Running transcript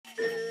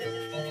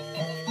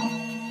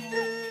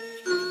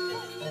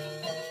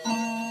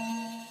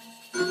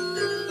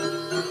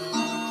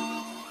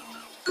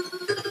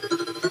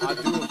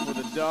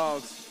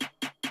dogs.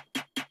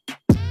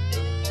 Do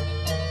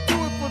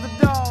it for the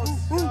dogs.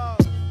 Do it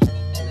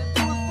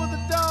for the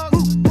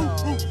dogs.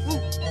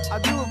 I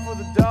do it for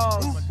the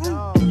dogs.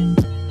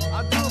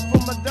 I do it for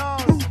my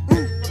dogs. Who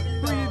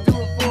you do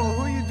it for?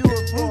 Who you do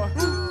it for?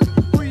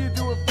 Who you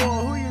do it for?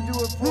 Who you do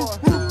it for?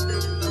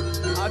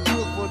 I do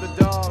it for the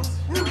dogs.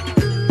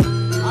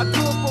 I do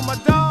it for my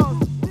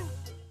dogs.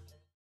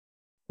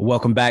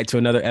 Welcome back to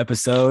another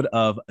episode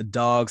of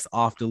Dogs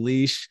Off the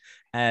Leash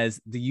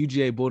as the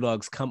UGA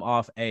Bulldogs come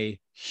off a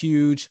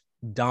huge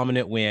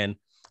dominant win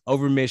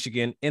over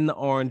Michigan in the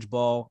Orange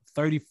Bowl,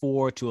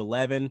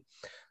 34-11.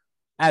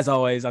 As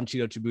always, I'm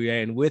Cheeto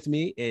Chibuye, and with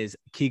me is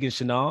Keegan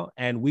Chanel,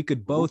 and we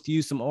could both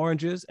use some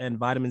oranges and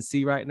vitamin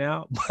C right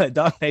now, but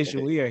Dog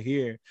Nation, we are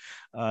here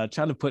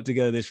trying to put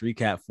together this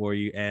recap for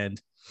you,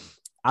 and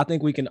I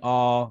think we can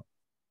all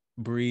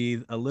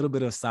breathe a little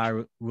bit of sigh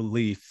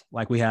relief,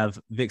 like we have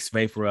Vicks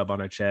Vapor Rub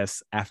on our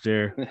chest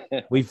after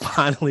we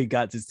finally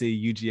got to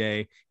see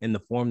UGA in the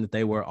form that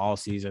they were all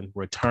season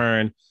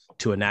return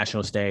to a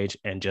national stage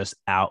and just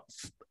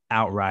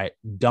outright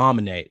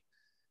dominate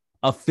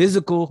a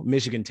physical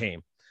Michigan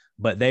team.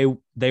 But they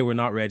were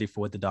not ready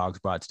for what the Dogs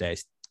brought today.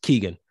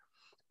 Keegan,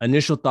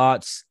 initial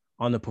thoughts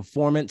on the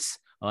performance,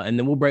 and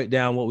then we'll break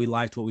down what we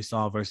liked, what we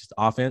saw versus the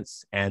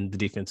offense and the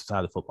defensive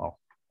side of the football.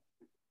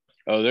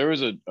 Oh, there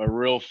was a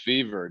real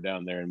fever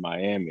down there in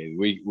Miami.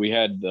 We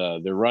had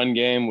the run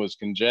game was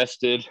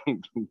congested.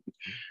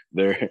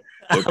 their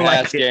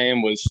pass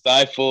game was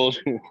stifled.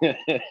 We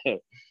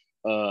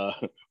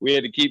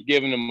had to keep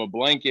giving them a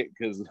blanket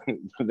because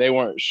they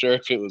weren't sure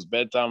if it was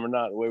bedtime or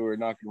not, the way we were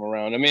knocking them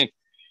around. I mean,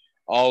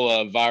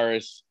 all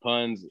virus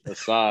puns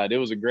aside, it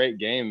was a great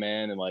game,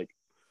 man. And like,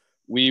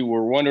 we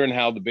were wondering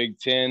how the Big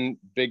Ten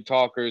big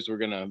talkers were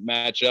going to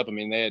match up. I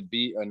mean, they had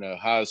beat an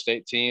Ohio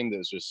State team that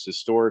was just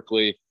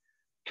historically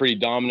pretty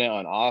dominant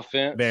on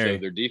offense. Very.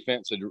 So their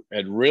defense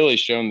had really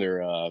shown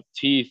their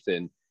teeth,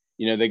 and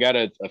you know, they got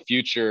a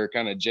future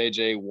kind of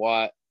JJ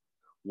Watt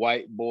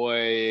white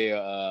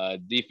boy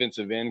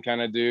defensive end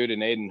kind of dude,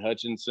 and Aiden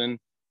Hutchinson.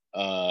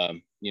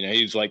 You know,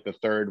 he's like the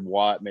third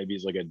Watt, maybe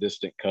he's like a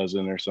distant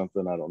cousin or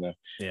something, I don't know.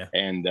 Yeah.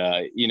 And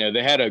you know,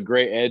 they had a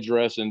great edge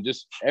rush, and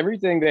just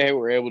everything they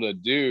were able to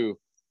do,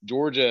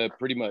 Georgia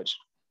pretty much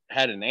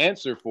had an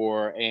answer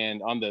for.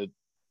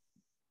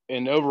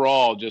 And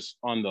overall, just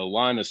on the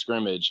line of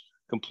scrimmage,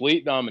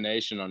 complete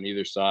domination on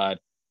either side.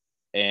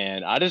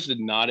 And I just did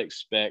not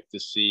expect to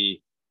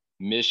see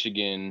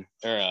Michigan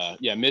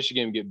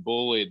get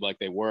bullied like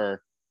they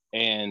were.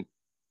 And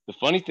the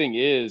funny thing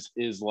is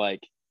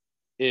like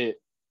it,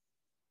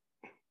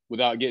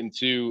 without getting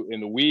too in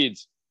the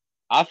weeds,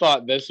 I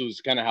thought this was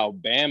kind of how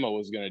Bama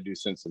was going to do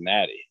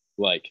Cincinnati.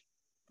 Like,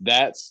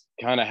 that's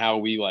kind of how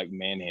we like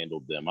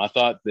manhandled them. I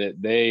thought that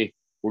they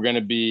were going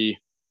to be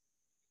 –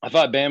 I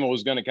thought Bama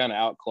was going to kind of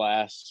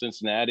outclass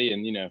Cincinnati,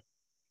 and, you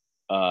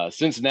know,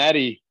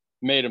 Cincinnati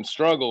made them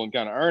struggle and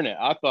kind of earn it.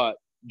 I thought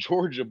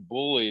Georgia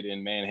bullied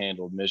and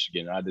manhandled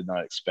Michigan. I did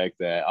not expect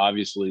that.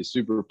 Obviously,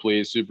 super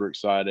pleased, super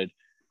excited.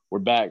 We're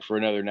back for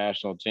another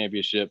national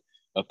championship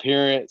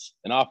appearance,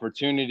 an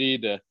opportunity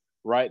to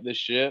right the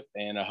ship,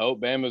 and I hope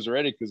Bama's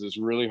ready because it's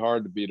really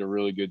hard to beat a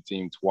really good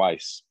team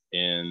twice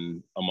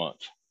in a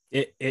month.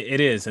 It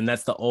is, and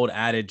that's the old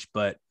adage,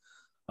 but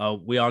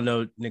we all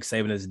know Nick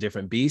Saban is a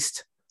different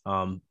beast.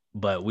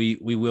 But we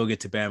will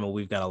get to Bama.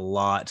 We've got a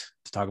lot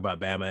to talk about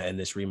Bama in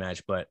this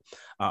rematch, but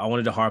I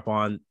wanted to harp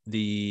on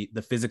the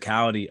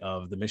physicality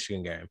of the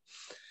Michigan game.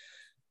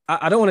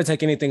 I don't want to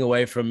take anything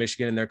away from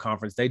Michigan in their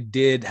conference. They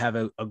did have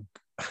a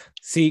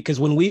see,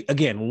 because when we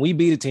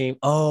beat a team,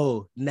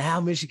 now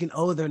Michigan,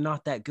 they're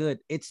not that good.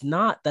 It's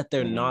not that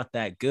they're not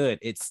that good.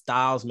 It's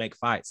styles make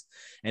fights.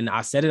 And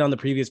I said it on the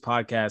previous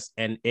podcast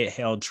and it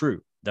held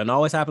true. Doesn't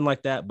always happen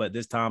like that, but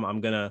this time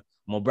I'm gonna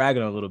brag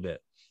on it a little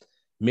bit.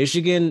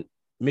 Michigan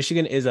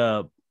is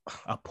a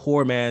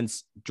poor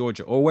man's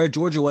Georgia, or where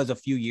Georgia was a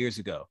few years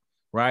ago,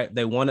 right?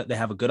 They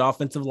have a good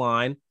offensive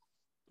line.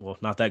 Well,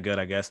 not that good,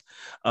 I guess.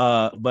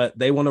 But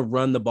they want to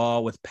run the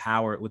ball with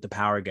power, with the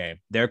power game.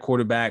 Their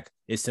quarterback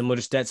is similar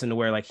to Stetson, to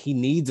where like he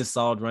needs a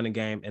solid running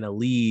game and a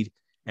lead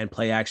and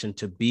play action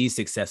to be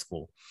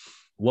successful.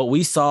 What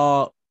we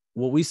saw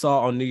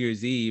on New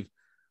Year's Eve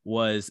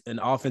was an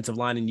offensive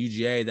line in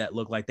UGA that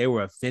looked like they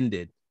were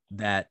offended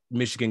that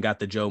Michigan got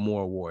the Joe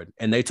Moore Award,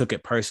 and they took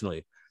it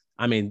personally.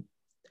 I mean,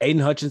 Aiden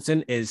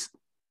Hutchinson is,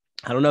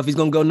 I don't know if he's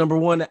going to go number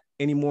one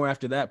anymore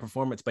after that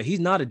performance, but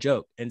he's not a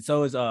joke. And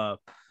so is it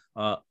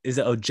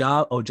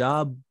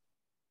Ojab?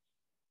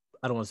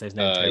 I don't want to say his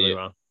name terribly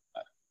wrong.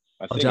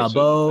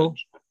 Ojabo.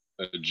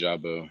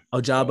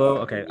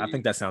 Okay, I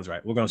think that sounds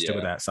right. We're going to stick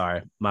with that.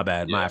 Sorry, my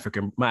bad. Yeah.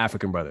 My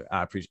African brother.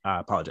 I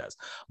apologize.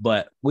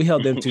 But we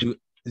held them to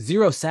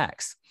 0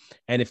 sacks.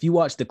 And if you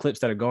watch the clips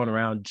that are going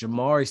around,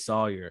 Jamari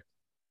Sawyer,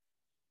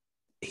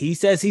 he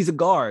says he's a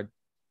guard,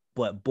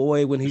 but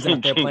boy, when he's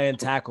out there playing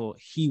tackle,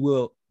 he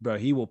will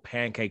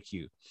pancake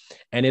you.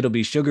 And it'll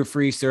be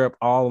sugar-free syrup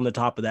all on the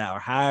top of that, or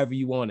however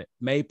you want it.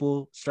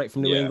 Maple, straight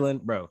from New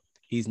England, bro.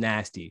 He's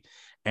nasty.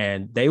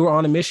 And they were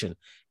on a mission.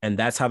 And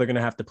that's how they're going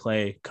to have to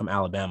play come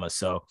Alabama.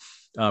 So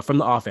from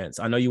the offense,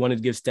 I know you wanted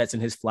to give Stetson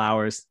his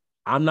flowers.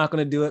 I'm not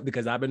going to do it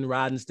because I've been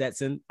riding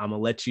Stetson. I'm going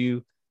to let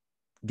you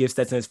give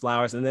Stetson his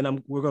flowers. And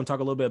then we're going to talk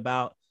a little bit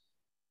about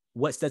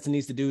what Stetson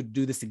needs to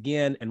do this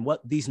again and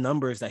what these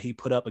numbers that he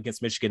put up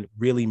against Michigan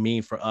really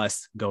mean for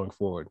us going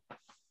forward.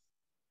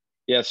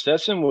 Yeah,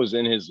 Stetson was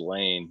in his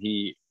lane.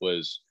 He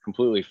was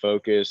completely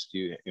focused.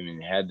 He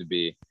had to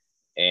be.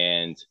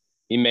 And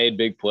he made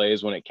big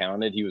plays when it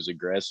counted. He was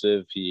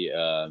aggressive. He,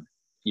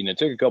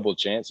 took a couple of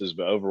chances,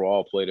 but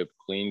overall played a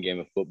clean game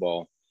of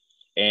football.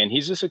 And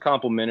he's just a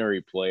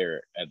complimentary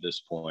player at this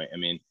point. I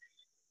mean,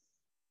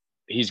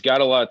 he's got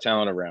a lot of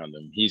talent around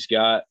him. He's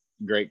got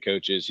great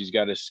coaches. He's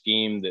got a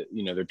scheme that,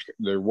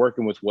 they're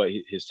working with what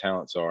his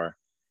talents are.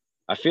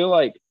 I feel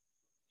like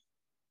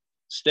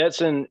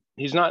Stetson,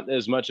 he's not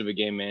as much of a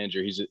game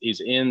manager. He's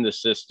in the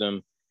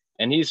system,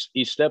 and he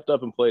stepped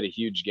up and played a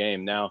huge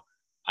game. Now,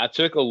 I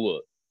took a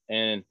look,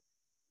 and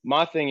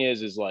my thing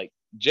is like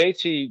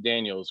JT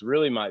Daniels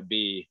really might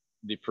be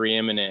the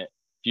preeminent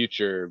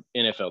future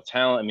NFL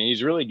talent. I mean,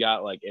 he's really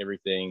got like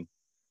everything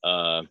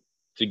to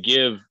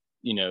give,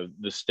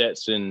 the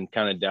Stetson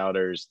kind of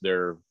doubters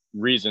their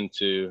reason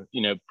to,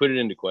 put it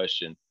into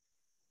question.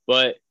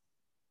 But,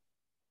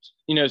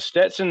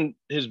 Stetson,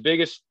 the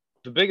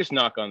biggest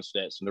knock on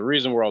Stetson, the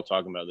reason we're all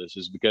talking about this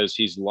is because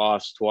he's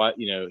lost twice.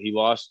 He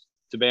lost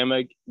to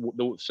Bama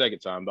the second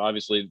time, but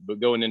obviously,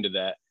 going into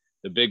that,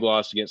 the big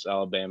loss against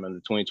Alabama in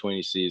the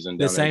 2020 season.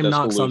 The same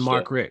knocks on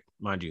Mark Richt,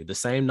 mind you. The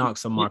same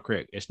knocks on Mark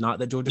Richt. It's not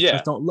that Georgia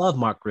fans don't love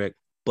Mark Richt,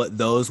 but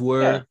those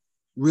were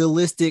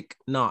realistic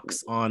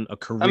knocks on a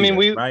career. I mean,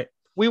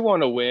 we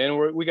want to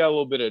win. We got a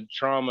little bit of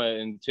trauma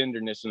and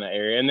tenderness in that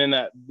area, and then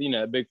that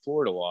big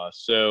Florida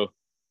loss. So,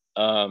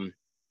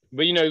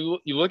 but you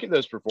look at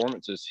those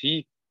performances.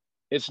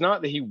 It's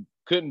not that he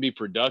couldn't be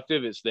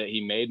productive. It's that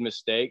he made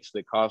mistakes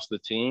that cost the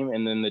team,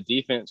 and then the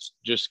defense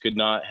just could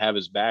not have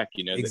his back.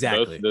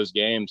 Exactly. Both of those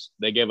games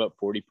they gave up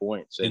 40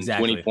 points, and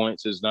 20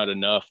 points is not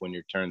enough when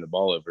you're turning the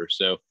ball over.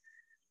 So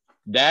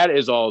that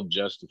is all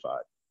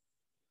justified.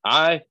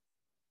 I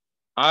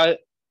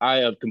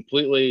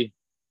completely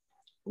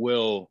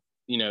will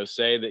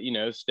say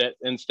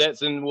that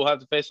Stetson will have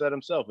to face that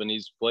himself, and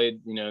he's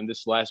played in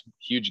this last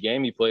huge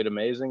game he played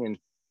amazing, and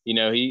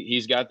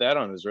he's got that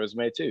on his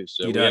resume too.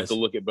 So we have to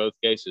look at both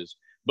cases.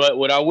 But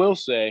what I will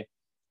say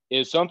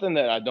is something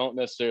that I don't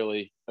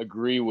necessarily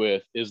agree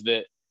with is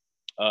that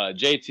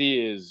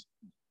JT is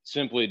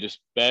simply just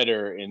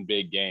better in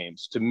big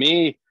games. To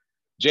me,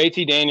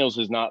 JT Daniels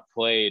has not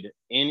played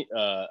in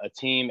a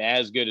team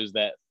as good as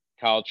that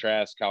Kyle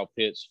Trask, Kyle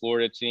Pitts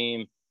Florida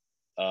team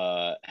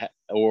or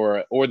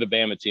the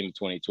Bama team in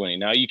 2020.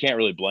 Now you can't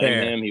really blame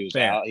him. He was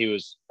out. He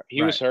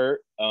was hurt.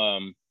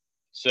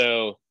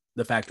 So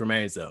the fact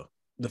remains, though.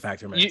 The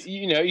fact remains.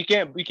 You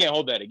can't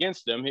hold that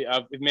against him.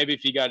 Maybe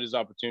if he got his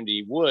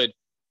opportunity, he would.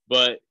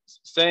 But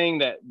saying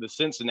that the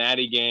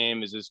Cincinnati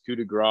game is his coup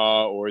de grace,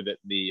 or that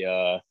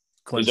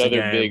his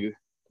other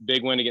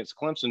big win against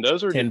Clemson,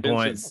 those are 10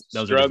 points.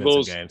 Those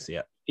struggles. Are games.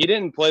 Yeah. He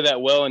didn't play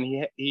that well, and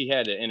he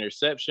had an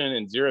interception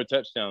and 0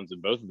 touchdowns in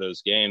both of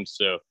those games.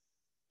 So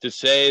to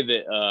say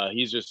that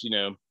he's just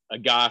a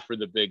guy for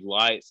the big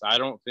lights, I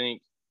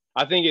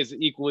think it's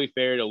equally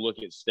fair to look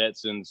at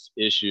Stetson's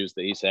issues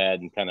that he's had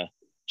and kind of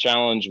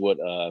challenge what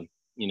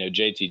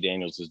JT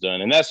Daniels has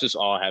done. And that's just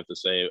all I have to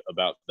say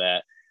about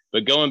that.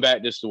 But going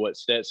back just to what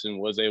Stetson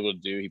was able to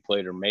do, he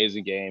played an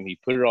amazing game. He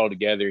put it all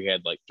together. He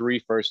had like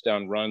 3 first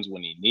down runs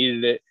when he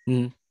needed it.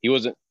 Mm-hmm.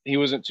 He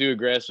wasn't too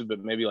aggressive, but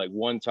maybe like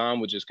one time,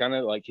 which is kind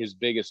of like his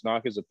biggest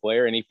knock as a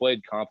player. And he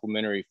played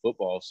complimentary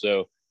football.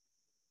 So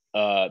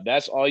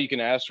that's all you can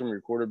ask from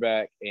your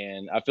quarterback.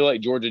 And I feel like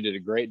Georgia did a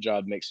great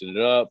job mixing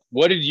it up.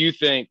 What did you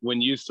think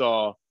when you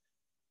saw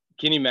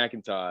Kenny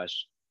McIntosh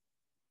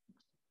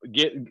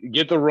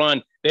get the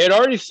run? They had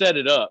already set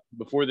it up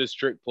before this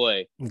trick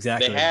play.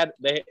 Exactly.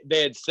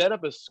 They had set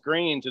up a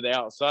screen to the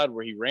outside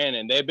where he ran,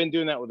 and they had been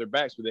doing that with their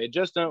backs, but they had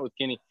just done it with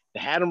Kenny. They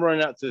had him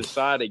running out to the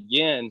side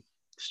again,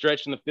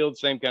 stretching the field,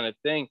 same kind of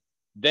thing.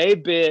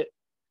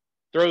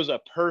 Throws a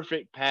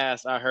perfect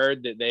pass. I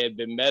heard that they had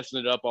been messing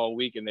it up all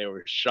week, and they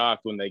were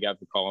shocked when they got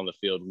the call on the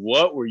field.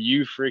 What were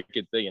you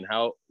freaking thinking?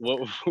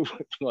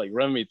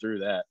 Run me through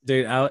that.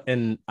 Dude,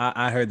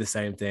 I heard the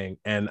same thing,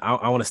 and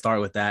I want to start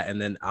with that, and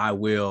then I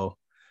will,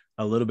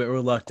 a little bit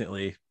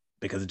reluctantly,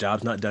 because the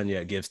job's not done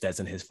yet, give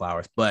Stetson his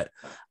flowers. But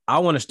I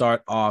want to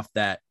start off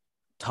that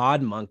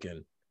Todd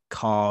Monken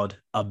called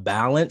a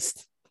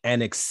balanced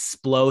and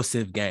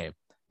explosive game.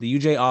 The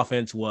UJ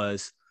offense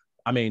was,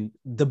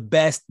 the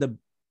best.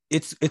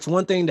 It's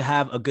one thing to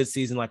have a good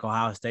season like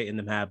Ohio State and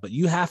them have, but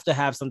you have to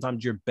have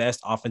sometimes your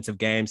best offensive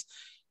games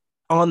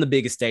on the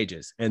biggest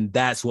stages. And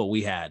that's what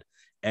we had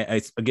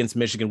against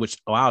Michigan, which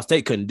Ohio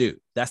State couldn't do.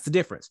 That's the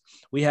difference.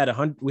 We had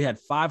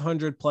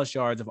 500 plus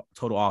yards of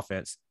total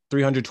offense,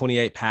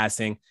 328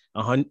 passing,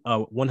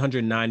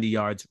 190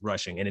 yards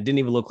rushing. And it didn't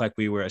even look like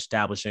we were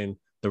establishing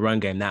the run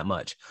game that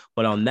much.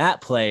 But on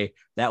that play,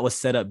 that was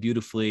set up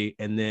beautifully.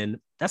 And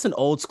then that's an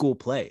old school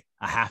play.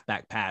 a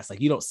halfback pass. Like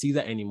you don't see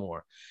that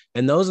anymore.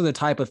 And those are the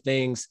type of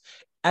things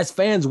as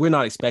fans, we're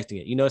not expecting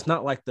it. It's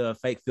not like the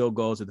fake field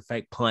goals or the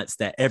fake punts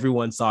that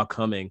everyone saw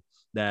coming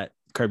that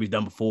Kirby's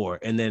done before.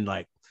 And then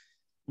like,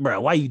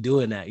 bro, why are you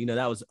doing that?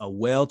 That was a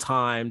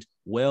well-timed,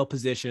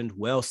 well-positioned,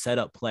 well-set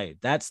up play.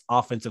 That's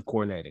offensive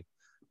coordinating.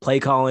 Play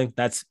calling,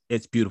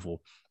 it's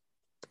beautiful.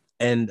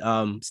 And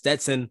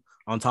Stetson,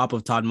 on top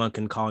of Todd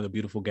Monken calling a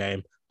beautiful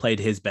game, played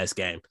his best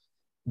game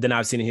than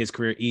I've seen in his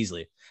career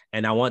easily.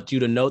 And I want you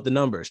to note the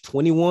numbers.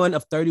 21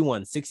 of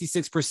 31,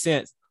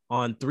 66%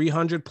 on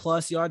 300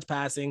 plus yards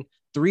passing,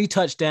 3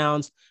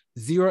 touchdowns,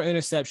 0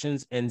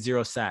 interceptions, and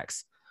 0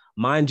 sacks.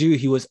 Mind you,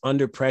 he was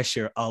under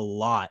pressure a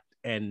lot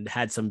and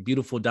had some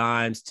beautiful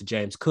dimes to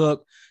James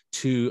Cook,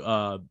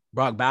 to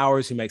Brock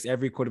Bowers, who makes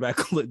every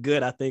quarterback look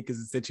good, I think is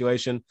the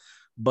situation.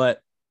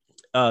 But,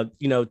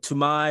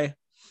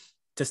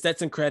 to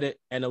Stetson credit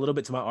and a little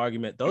bit to my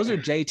argument, those are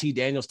JT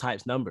Daniels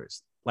types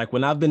numbers. Like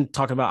when I've been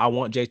talking about I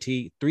want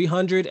JT,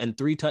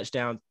 303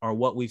 touchdowns are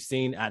what we've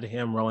seen out of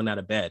him rolling out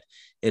of bed.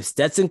 If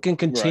Stetson can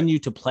continue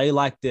to play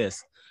like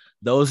this,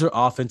 those are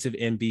offensive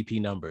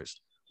MVP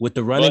numbers. With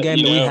the running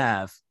game that we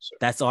have,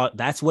 that's all.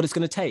 That's what it's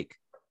going to take.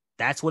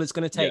 That's what it's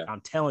going to take. Yeah.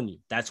 I'm telling you,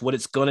 that's what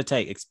it's going to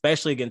take,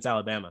 especially against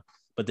Alabama.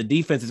 But the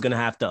defense is going to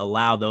have to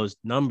allow those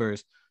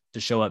numbers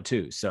to show up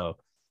too. So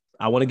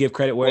I want to give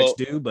credit where it's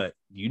due, but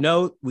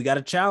we got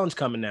a challenge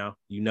coming now.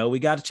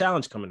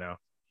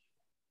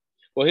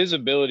 Well, his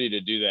ability to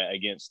do that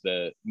against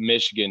the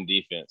Michigan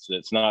defense,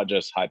 that's not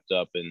just hyped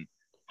up and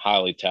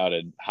highly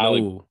touted,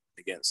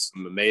 against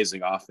some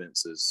amazing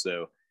offenses.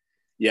 So,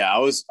 yeah, I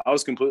was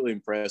completely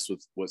impressed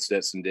with what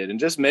Stetson did, and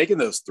just making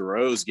those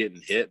throws,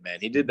 getting hit, man.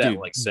 He did that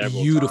like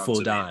several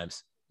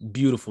times.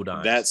 Beautiful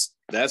dimes.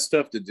 That's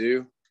tough to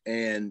do,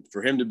 and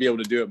for him to be able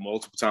to do it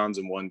multiple times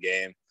in one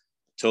game,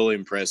 totally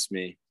impressed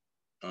me.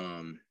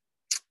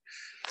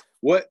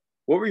 What's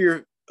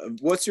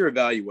your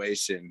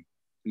evaluation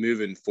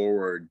moving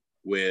forward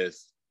with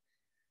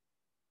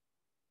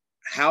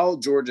how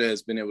Georgia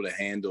has been able to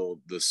handle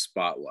the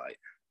spotlight?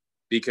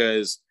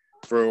 Because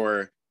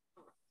for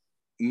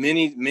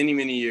many, many,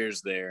 many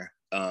years there,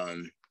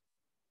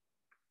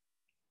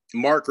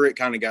 Mark Richt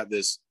kind of got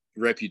this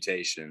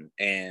reputation,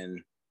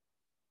 and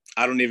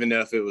I don't even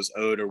know if it was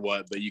owed or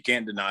what, but you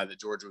can't deny that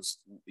Georgia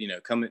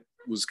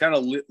was kind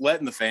of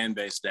letting the fan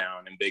base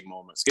down in big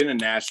moments, getting a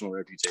national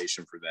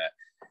reputation for that.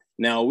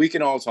 Now, we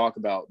can all talk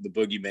about the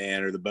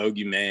boogeyman or the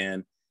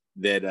bogeyman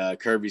that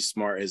Kirby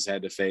Smart has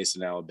had to face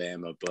in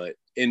Alabama, but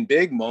in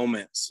big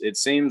moments, it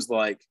seems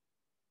like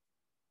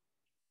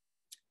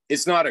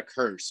it's not a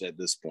curse at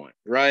this point,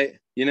 right?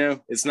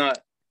 It's not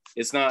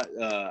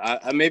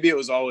maybe it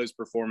was always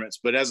performance,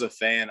 but as a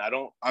fan,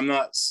 I'm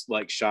not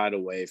like shied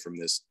away from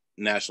this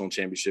national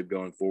championship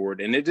going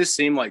forward. And it just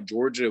seemed like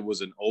Georgia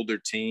was an older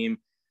team,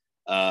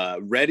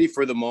 ready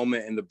for the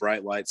moment and the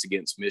bright lights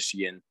against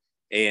Michigan.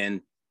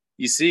 And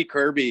you see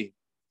Kirby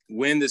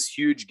win this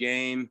huge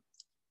game,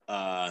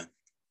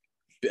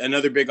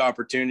 another big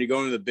opportunity,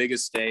 going to the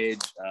biggest stage,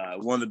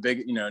 another one of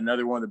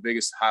the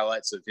biggest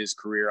highlights of his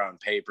career on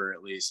paper,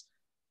 at least.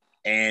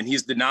 And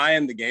he's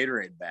denying the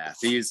Gatorade bath.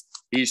 He's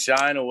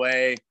shying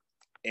away.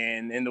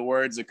 And in the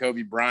words of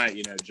Kobe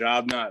Bryant,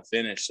 job not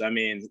finished. I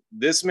mean,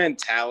 this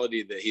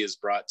mentality that he has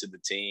brought to the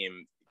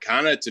team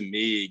kind of, to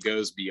me,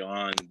 goes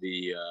beyond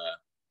the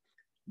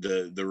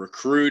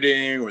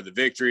recruiting or the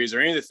victories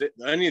or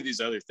any of these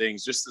other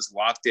things. Just this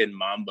locked in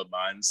Mamba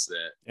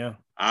mindset. Yeah,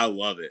 I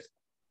love it.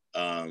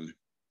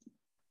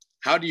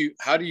 How do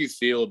you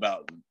feel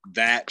about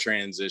that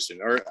transition?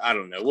 Or I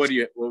don't know. What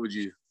would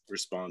you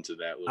respond to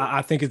that, Luke?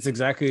 I think it's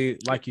exactly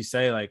like you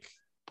say. Like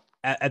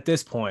at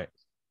this point,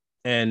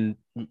 and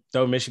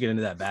throw Michigan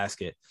into that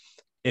basket.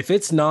 If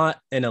it's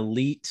not an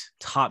elite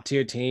top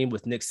tier team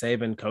with Nick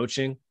Saban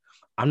coaching,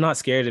 I'm not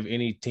scared of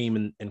any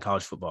team in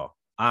college football.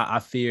 I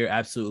fear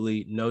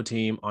absolutely no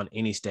team on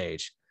any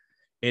stage.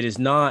 It is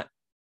not.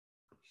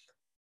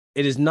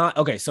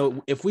 Okay.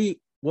 So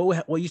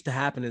what used to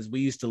happen is we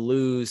used to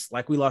lose,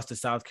 like we lost to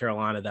South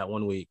Carolina that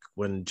one week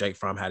when Jake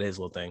Fromm had his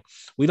little thing.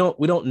 We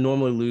don't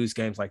normally lose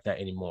games like that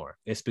anymore.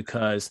 It's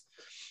because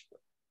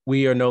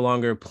we are no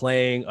longer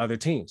playing other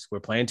teams.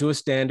 We're playing to a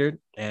standard,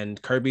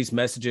 and Kirby's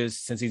messages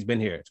since he's been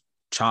here,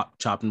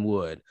 chopping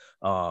wood,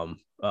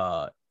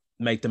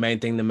 make the main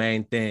thing the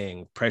main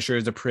thing. Pressure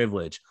is a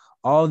privilege.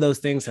 All of those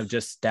things have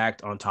just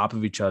stacked on top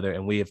of each other,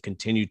 and we have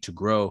continued to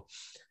grow.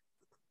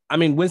 I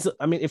mean,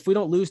 if we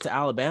don't lose to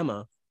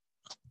Alabama,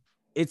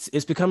 it's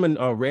becoming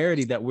a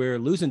rarity that we're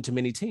losing to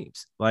many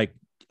teams. Like,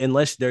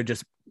 unless they're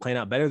just playing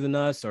out better than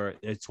us, or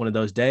it's one of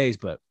those days.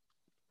 But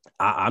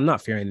I'm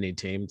not fearing any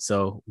team.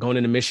 So going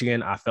into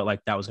Michigan, I felt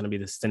like that was going to be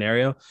the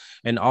scenario.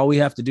 And all we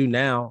have to do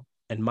now,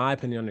 in my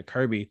opinion, under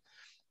Kirby,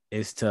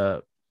 is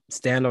to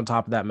stand on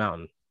top of that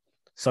mountain.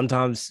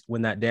 Sometimes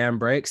when that dam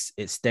breaks,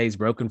 it stays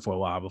broken for a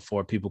while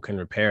before people can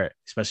repair it,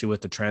 especially with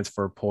the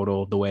transfer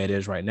portal the way it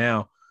is right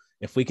now.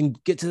 If we can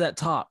get to that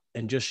top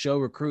and just show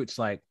recruits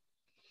like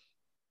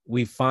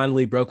we've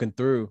finally broken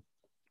through,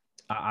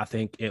 I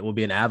think it will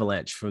be an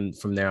avalanche from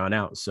there on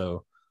out.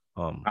 So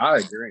I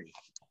agree.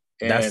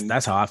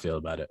 That's how I feel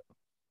about it.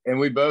 And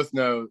we both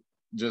know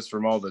just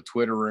from all the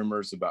Twitter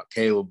rumors about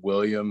Caleb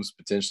Williams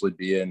potentially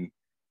being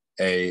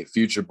a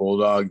future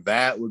Bulldog,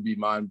 that would be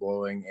mind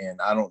blowing. And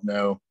I don't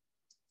know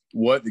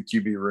what the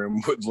QB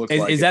room would look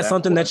like. Is that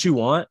something that you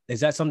want?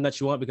 Is that something that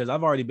you want? Because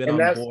I've already been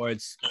on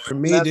boards. For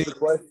me, that's the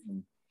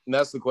question. And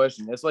that's the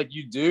question. It's like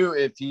you do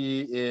if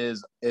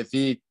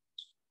he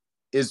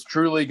is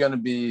truly going to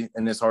be,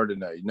 and it's hard to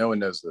know. No one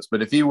knows this,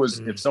 but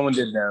if someone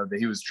did know that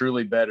he was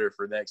truly better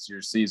for next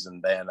year's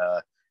season than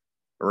a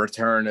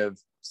return of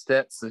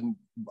Stetson,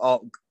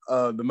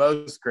 the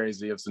most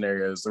crazy of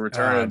scenarios, the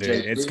return of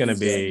JT. It's gonna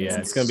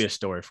be a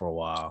story for a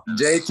while.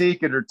 JT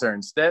could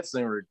return.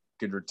 Stetson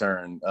could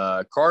return.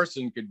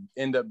 Carson could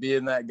end up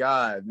being that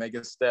guy, make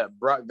a step.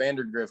 Brock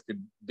Vandergriff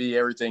could be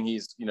everything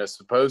he's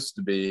supposed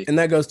to be. And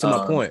that goes to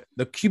my point.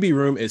 The QB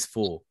room is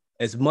full.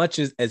 As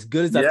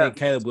good as I think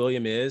Caleb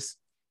Williams is,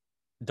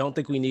 don't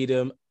think we need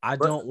him. I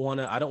don't want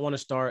to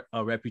start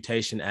a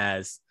reputation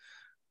as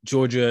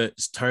Georgia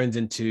turns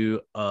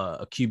into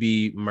a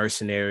QB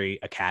mercenary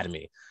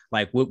academy.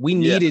 Like we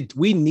needed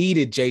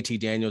JT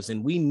Daniels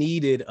and we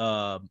needed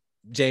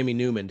Jamie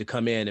Newman to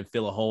come in and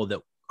fill a hole that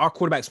our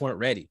quarterbacks weren't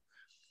ready.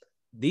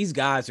 These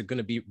guys are going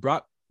to be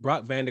Brock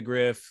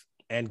Vandagriff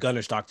and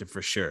Gunnar Stockton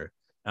for sure.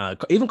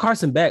 Even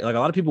Carson Beck. Like a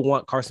lot of people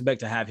want Carson Beck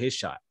to have his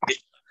shot.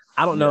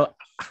 I don't know.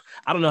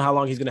 I don't know how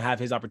long he's going to have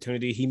his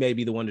opportunity. He may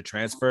be the one to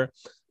transfer.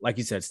 Like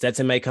you said,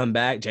 Stetson may come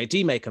back.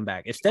 JT may come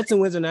back. If Stetson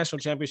wins a national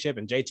championship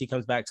and JT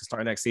comes back to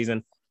start next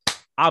season,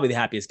 I'll be the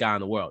happiest guy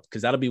in the world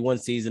because that'll be one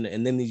season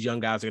and then these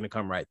young guys are going to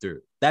come right through.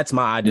 That's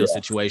my ideal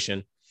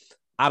situation.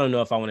 I don't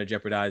know if I want to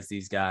jeopardize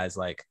these guys.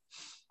 Like,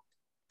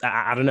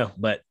 I don't know,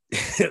 but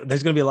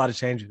there's going to be a lot of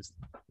changes.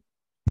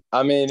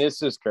 I mean, it's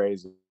just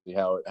crazy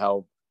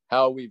how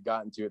we've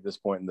gotten to at this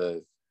point in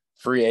the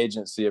free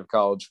agency of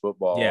college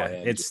football. Yeah,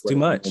 it's too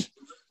much.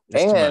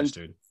 It's too much,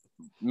 dude.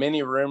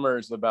 Many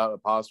rumors about a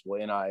possible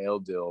NIL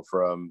deal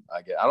from,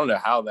 I don't know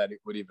how that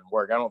would even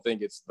work. I don't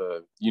think it's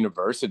the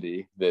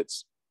university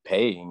that's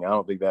paying. I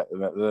don't think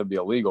that'd be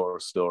illegal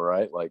still,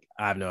 right? Like,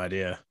 I have no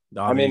idea.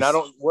 I mean,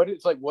 what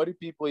do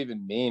people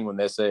even mean when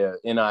they say a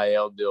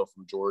NIL deal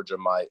from Georgia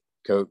might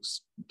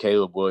coax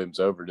Caleb Williams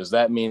over? Does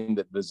that mean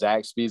that the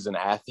Zaxby's in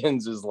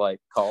Athens is like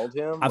called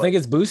him? I think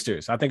it's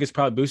boosters. I think it's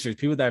probably boosters,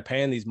 people that are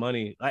paying these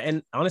money.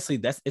 And honestly,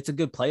 it's a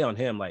good play on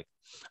him. Like,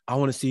 I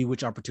want to see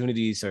which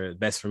opportunities are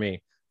best for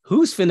me.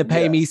 Who's finna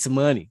pay me some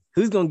money?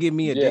 Who's gonna give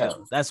me a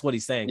deal? That's what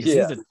he's saying. He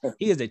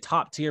is a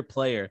top tier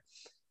player.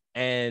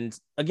 And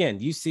again,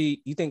 you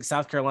think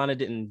South Carolina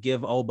didn't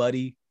give old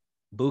buddy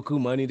buku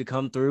money to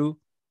come through?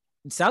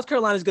 South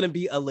Carolina is going to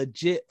be a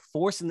legit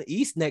force in the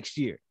East next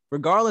year,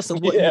 regardless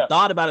of what you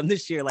thought about him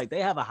this year. Like,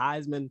 they have a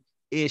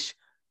Heisman-ish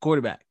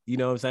quarterback. You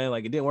know what I'm saying?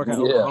 Like, it didn't work out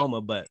in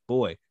Oklahoma, but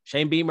boy,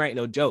 Shane Beamer ain't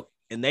no joke.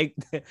 And they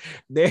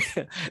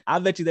I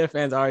bet you their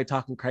fans are already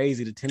talking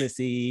crazy to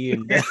Tennessee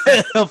and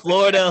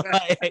Florida.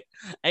 Like,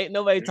 ain't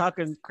nobody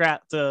talking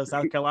crap to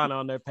South Carolina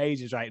on their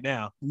pages right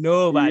now.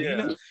 Nobody. You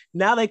know?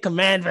 Now they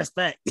command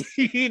respect.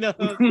 You know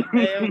what I'm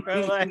saying,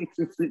 bro? Like,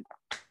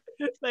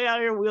 they out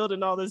here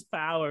wielding all this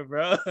power,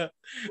 bro.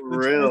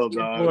 Real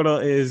dog. Portal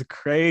is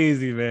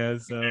crazy, man.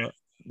 So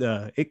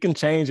it can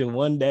change in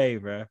one day,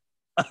 bro.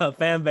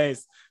 Fan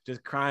base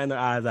just crying their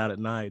eyes out at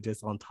night,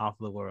 just on top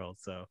of the world.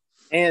 So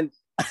and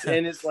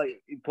it's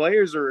like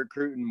players are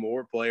recruiting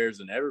more players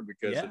than ever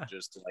because of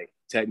just like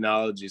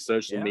technology,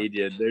 social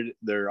media.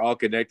 They're all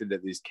connected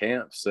at these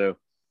camps. So,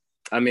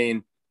 I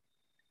mean,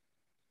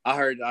 I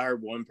heard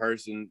one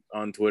person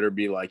on Twitter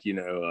be like, you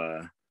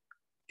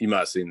might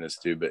have seen this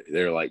too, but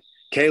they're like,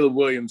 Caleb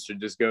Williams should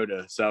just go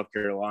to South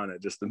Carolina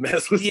just to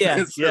mess with.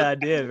 Yeah, I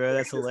did, bro.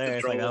 That's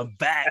hilarious. Like, I'm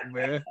back,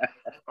 bro.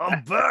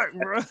 I'm back,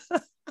 bro.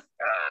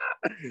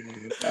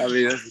 I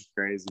mean, this is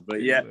crazy,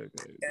 but yeah,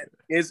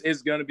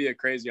 it's going to be a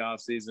crazy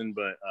offseason.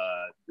 But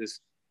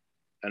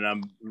and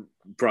I'm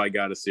probably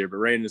got to see her, but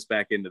reining us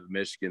back into the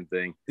Michigan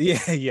thing.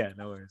 Yeah,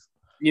 no worries.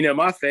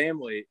 My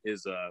family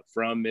is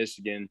from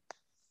Michigan.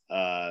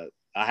 I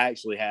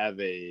actually have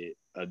a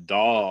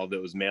doll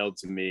that was mailed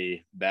to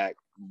me back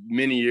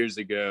many years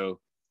ago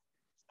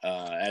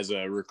as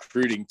a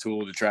recruiting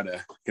tool to try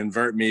to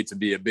convert me to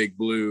be a big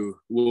blue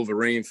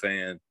Wolverine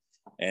fan.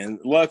 And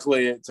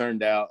luckily it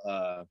turned out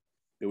that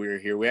we were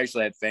here. We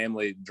actually had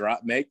family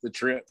make the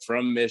trip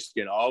from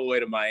Michigan all the way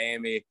to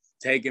Miami,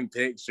 taking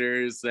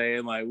pictures,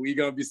 saying like, we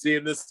going to be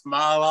seeing this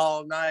smile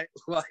all night,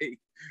 like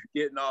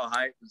getting all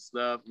hyped and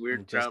stuff. We're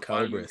just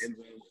Cobras.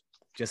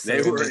 Just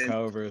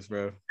Cobras,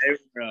 bro. They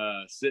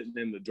were sitting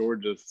in the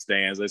Georgia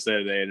stands. They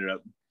said they ended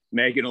up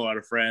making a lot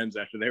of friends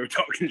after they were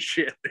talking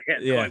shit.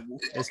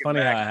 It's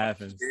funny how it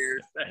happens.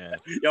 Yeah.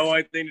 Y'all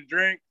want anything to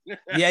drink?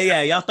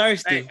 Yeah. Y'all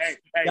thirsty? Hey,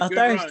 y'all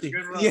thirsty?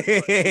 Run. Yeah.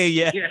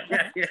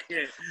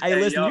 Hey,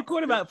 listen, your y'all,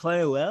 quarterback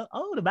playing well.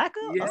 Oh, the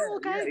backup. Yeah, oh,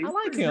 okay. I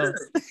like him.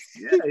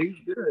 Yeah, he's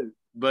good.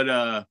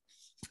 But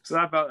so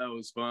I thought that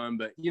was fun.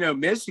 But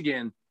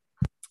Michigan,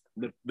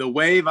 the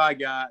wave I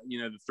got,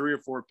 the 3 or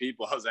 4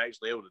 people I was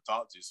actually able to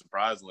talk to,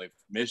 surprisingly,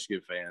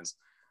 Michigan fans,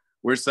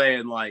 we're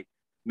saying like,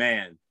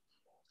 man,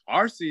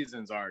 our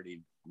season's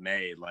already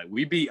made. Like,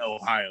 we beat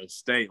Ohio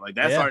State. Like,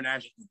 that's our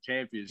national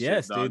championship.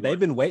 Yes, dog. dude. They've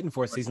been waiting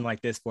for a season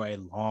like this for a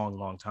long,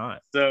 long time.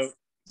 So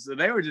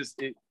they were just,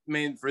 I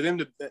mean, for them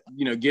to,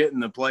 get in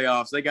the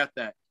playoffs, they got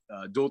that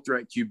dual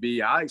threat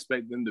QB. I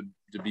expect them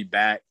to be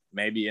back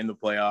maybe in the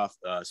playoff,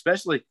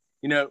 especially,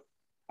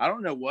 I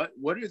don't know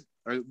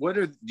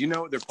do you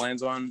know what their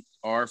plans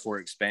are for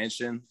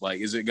expansion?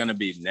 Like, is it going to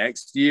be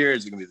next year?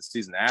 Is it going to be the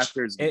season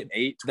after? Is it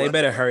 8? They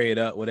better hurry it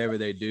up, whatever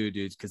they do,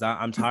 dudes, because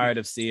I'm tired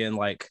of seeing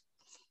like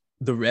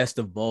the rest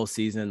of bowl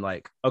season.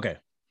 Like, okay,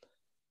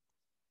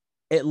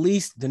 at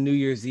least the New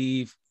Year's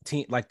Eve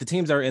team, like the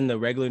teams that are in the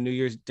regular New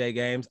Year's Day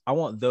games, I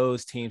want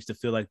those teams to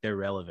feel like they're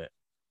relevant.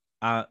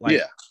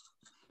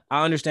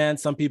 I understand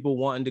some people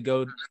wanting to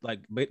go, like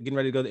getting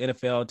ready to go to the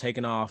NFL,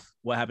 taking off.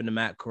 What happened to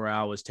Matt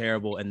Corral was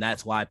terrible, and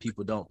that's why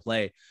people don't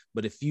play.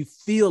 But if you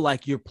feel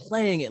like you're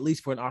playing at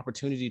least for an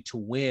opportunity to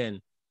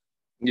win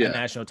a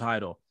national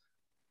title,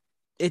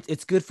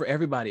 it's good for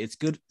everybody. It's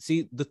good.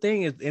 See, the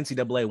thing is,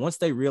 NCAA, once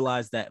they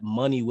realize that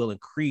money will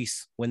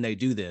increase when they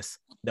do this,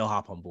 they'll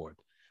hop on board.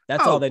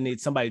 That's all they need,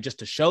 somebody just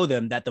to show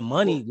them that the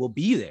money will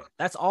be there.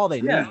 That's all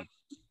they need.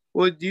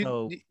 Well,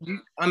 do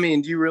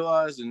you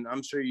realize, and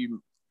I'm sure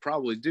you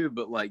probably do,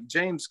 but like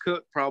James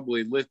Cook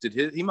probably lifted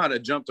he might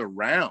have jumped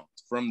around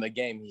from the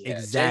game he had.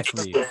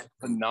 Exactly.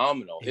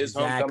 Phenomenal. His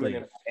homecoming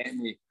in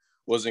Miami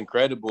was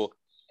incredible.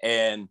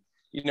 And,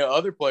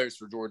 other players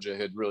for Georgia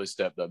had really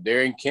stepped up.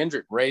 Darian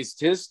Kendrick raised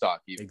his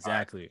stock even.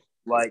 Exactly.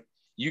 Like,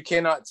 you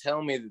cannot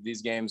tell me that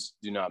these games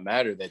do not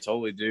matter. They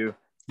totally do.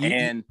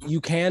 And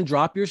you can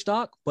drop your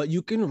stock, but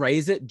you can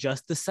raise it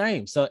just the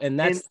same. So, and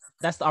that's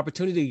the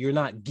opportunity you're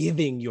not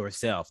giving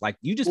yourself. Like,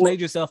 you just made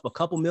yourself a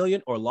couple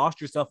million or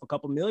lost yourself a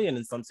couple million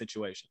in some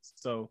situations.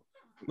 So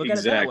look at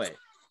it that way.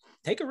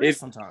 Take a risk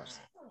sometimes.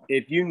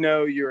 If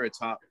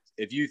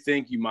if you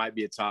think you might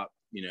be a top,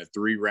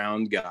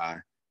 3-round guy,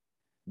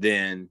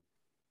 then,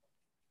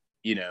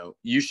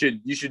 you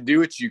should do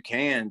what you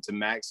can to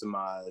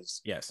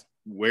maximize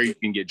where you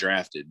can get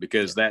drafted,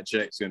 because that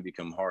check's going to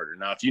become harder.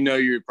 Now, if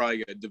you're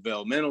probably a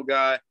developmental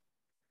guy,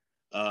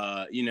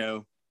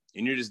 and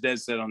you're just dead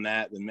set on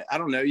that, then I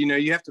don't know,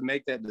 you have to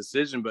make that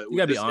decision. But you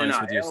got to be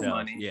honest with yourself.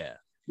 Money,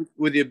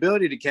 with the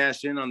ability to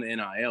cash in on the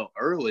NIL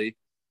early,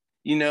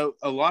 a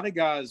lot of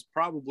guys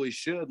probably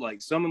should,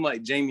 like someone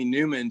like Jamie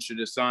Newman should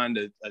have signed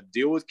a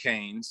deal with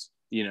Canes,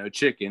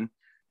 chicken,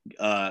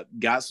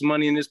 got some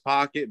money in his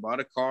pocket,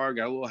 bought a car,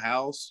 got a little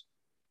house,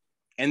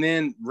 and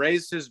then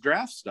raised his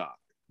draft stock.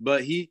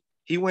 But he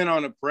went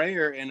on a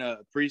prayer and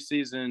a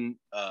preseason,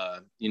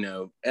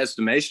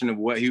 estimation of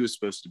what he was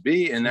supposed to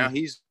be, and now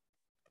he's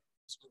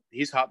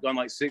hopped on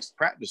like 6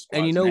 practice squads.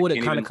 And you know what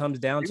it kind of comes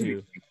down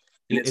to?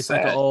 It's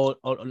like an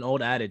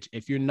old adage: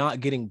 if you're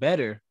not getting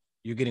better,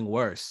 you're getting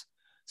worse.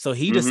 So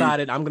he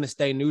decided, I'm going to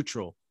stay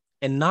neutral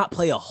and not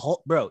play a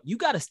whole. Bro, you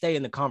got to stay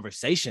in the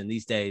conversation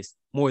these days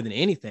more than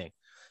anything.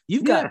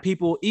 You've got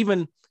people,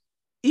 even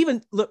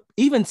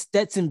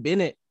Stetson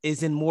Bennett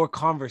is in more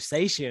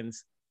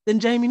conversations than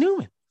Jamie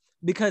Newman,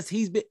 because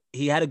he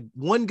had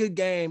one good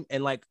game,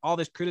 and like all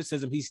this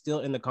criticism, he's still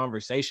in the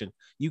conversation.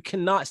 You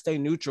cannot stay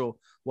neutral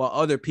while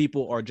other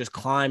people are just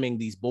climbing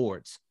these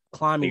boards.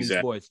 These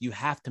boards. You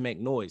have to make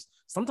noise.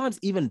 Sometimes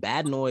even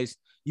bad noise,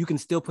 you can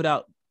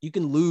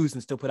lose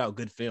and still put out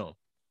good film.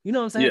 You know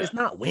what I'm saying? It's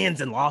not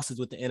wins and losses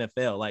with the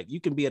NFL. Like, you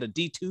can be at a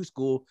D2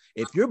 school.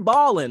 If you're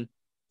balling,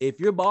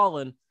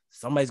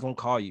 somebody's going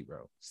to call you,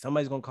 bro.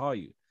 Somebody's going to call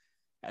you.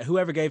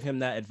 Whoever gave him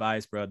that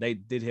advice, bro, they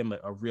did him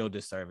a real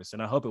disservice,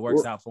 and I hope it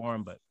works out for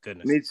him. But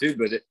goodness, me too.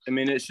 But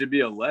it should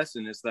be a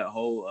lesson. It's that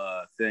whole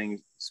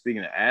thing.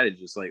 Speaking of adage,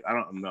 it's like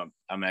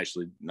I'm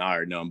actually not.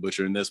 I know I'm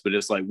butchering this, but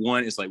it's like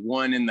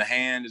one in the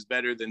hand is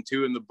better than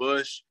 2 in the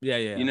bush. Yeah.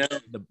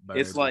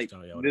 It's like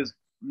this,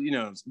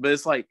 but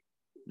it's like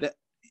that.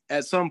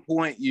 At some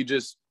point,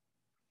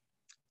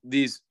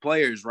 these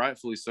players,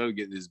 rightfully so,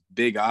 get these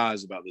big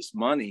eyes about this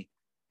money,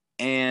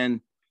 and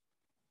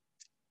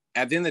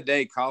at the end of the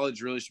day,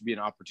 college really should be an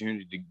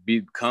opportunity to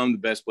become the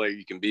best player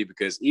you can be,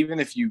 because even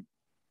if you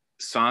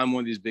sign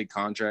one of these big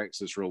contracts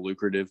that's real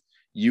lucrative,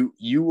 you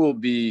will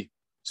be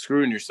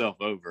screwing yourself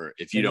over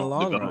if you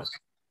don't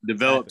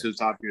develop to the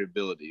top of your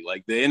ability.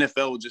 Like, the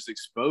NFL will just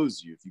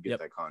expose you if you get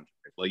that contract.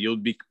 Like, you'll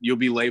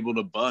be labeled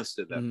a bust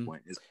at that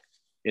point.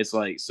 It's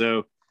like,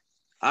 so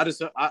I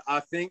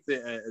think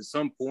that at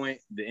some point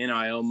the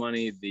NIL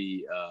money,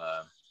 the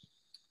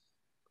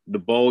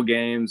bowl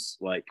games,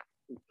 like,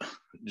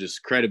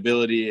 just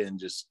credibility and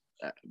just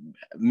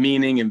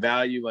meaning and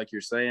value, like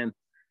you're saying,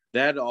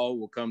 that all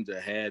will come to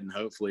a head, and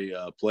hopefully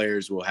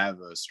players will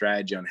have a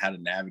strategy on how to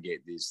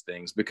navigate these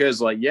things. Because,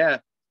 like,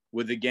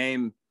 with the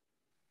game,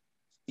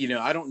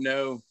 I don't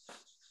know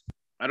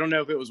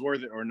if it was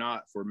worth it or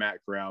not for Matt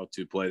Corral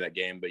to play that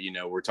game, but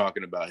we're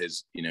talking about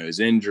his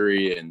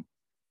injury and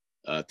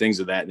things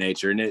of that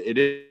nature, and it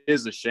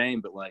is a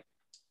shame. But, like,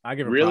 I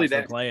give him props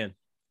for playing.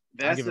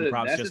 I give him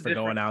props just for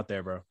going out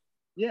there, bro.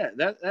 Yeah,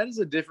 that is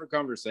a different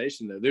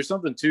conversation, though. There's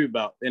something too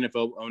about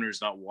NFL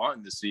owners not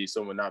wanting to see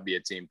someone not be a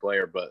team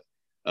player, but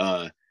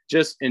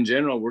just in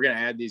general, we're going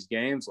to add these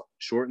games,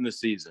 shorten the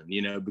season,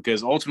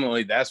 because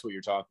ultimately that's what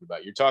you're talking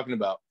about. You're talking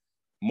about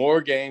more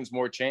games,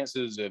 more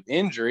chances of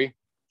injury.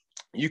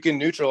 You can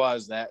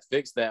neutralize that,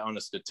 fix that on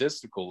a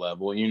statistical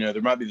level.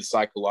 There might be the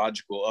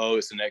psychological,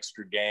 it's an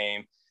extra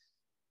game.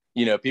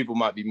 People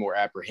might be more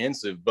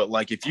apprehensive, but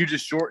like if you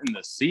just shorten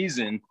the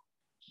season,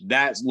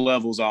 that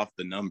levels off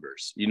the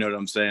numbers. You know what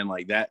I'm saying?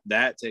 Like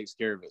that takes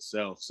care of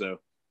itself.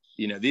 So,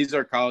 these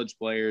are college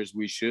players.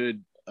 We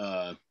should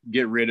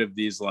get rid of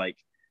these like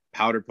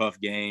powder puff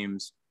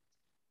games,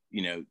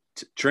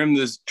 trim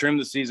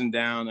the season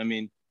down. I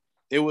mean,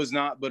 it was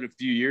not but a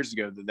few years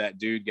ago that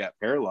dude got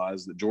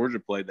paralyzed, that Georgia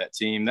played that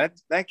team.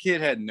 That kid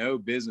had no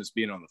business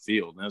being on the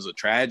field. And it was a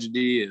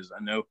tragedy.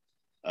 I know,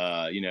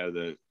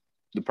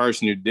 the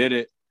person who did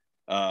it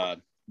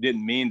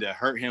didn't mean to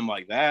hurt him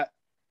like that,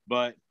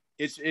 but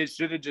it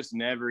should have just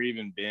never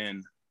even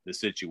been the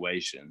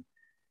situation.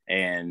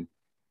 And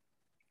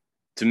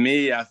to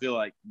me, I feel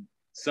like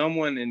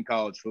someone in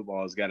college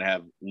football has got to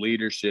have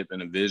leadership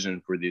and a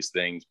vision for these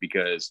things,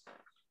 because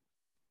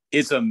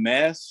it's a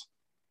mess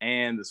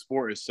and the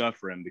sport is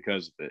suffering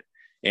because of it.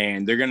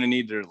 And they're going to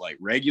need to like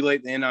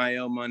regulate the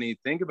NIL money.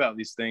 Think about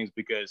these things,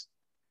 because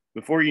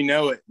before you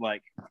know it,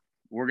 like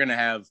we're going to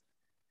have,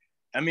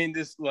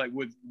 this like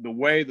with the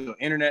way the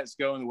internet's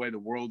going, the way the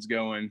world's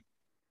going,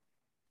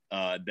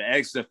 the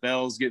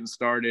XFL's getting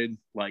started,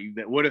 like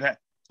that would have had,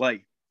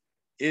 like,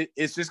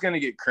 it's just going to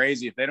get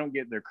crazy if they don't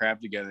get their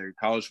crap together.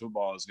 College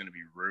football is going to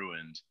be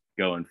ruined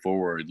going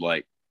forward.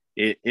 Like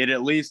it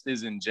at least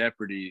is in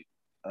jeopardy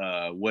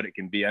what it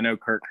can be. I know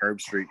Kirk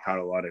Herbstreit caught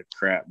a lot of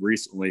crap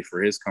recently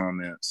for his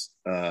comments.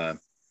 I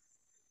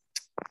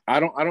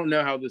don't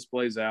know how this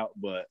plays out,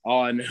 but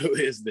all I know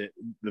is that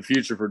the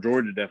future for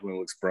Georgia definitely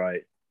looks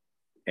bright,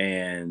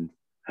 and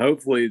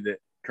hopefully that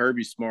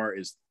Kirby Smart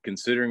is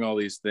considering all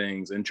these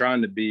things and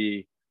trying to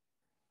be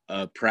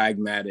a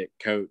pragmatic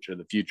coach of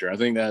the future. I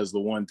think that is the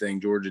one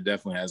thing Georgia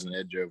definitely has an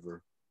edge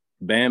over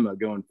Bama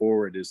going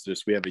forward, is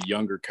just we have a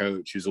younger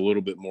coach who's a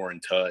little bit more in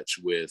touch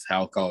with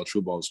how college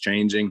football is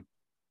changing.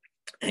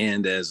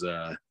 And as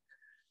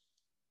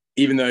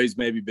even though he's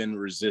maybe been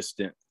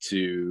resistant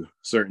to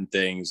certain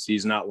things,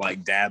 he's not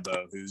like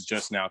Dabo, who's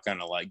just now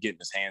kind of like getting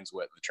his hands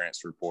wet in the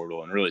transfer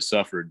portal and really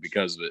suffered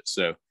because of it.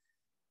 So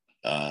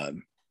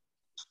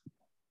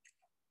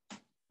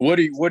what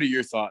are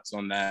your thoughts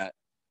on that?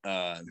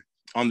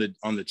 On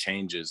the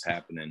changes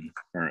happening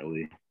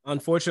currently?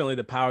 Unfortunately,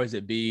 the powers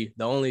that be,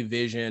 the only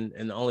vision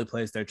and the only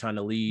place they're trying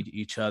to lead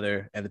each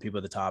other and the people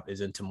at the top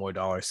is into more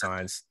dollar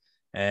signs.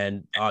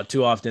 And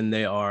too often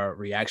they are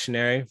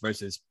reactionary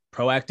versus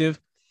proactive.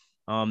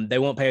 They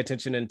won't pay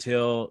attention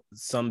until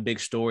some big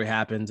story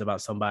happens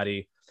about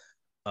somebody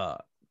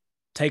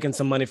taking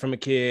some money from a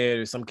kid,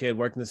 or some kid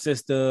working the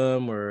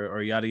system,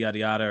 or yada, yada,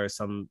 yada,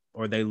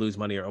 or they lose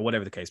money, or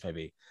whatever the case may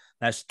be.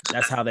 That's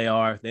how they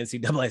are. The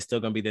NCAA is still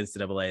going to be the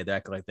NCAA. They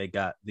act like they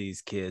got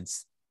these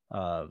kids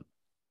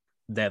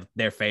that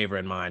their favor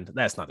in mind.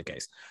 That's not the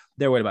case.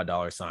 They're worried about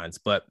dollar signs.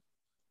 But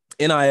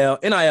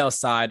NIL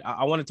side,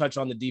 I want to touch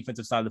on the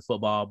defensive side of the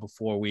football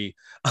before we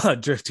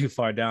drift too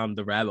far down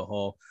the rabbit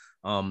hole.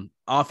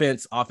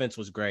 Offense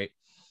was great,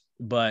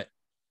 but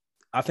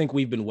I think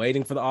we've been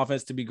waiting for the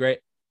offense to be great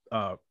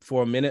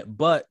for a minute,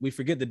 but we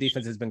forget the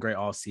defense has been great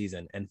all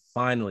season. And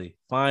finally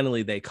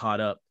they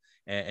caught up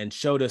and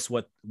showed us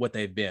what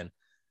they've been.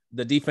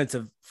 The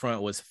defensive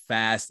front was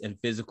fast and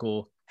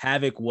physical.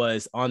 Havoc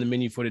was on the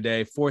menu for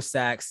today. 4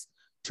 sacks,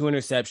 2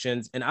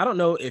 interceptions. And I don't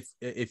know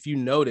if you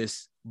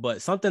notice,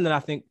 but something that I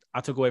think I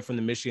took away from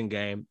the Michigan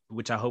game,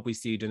 which I hope we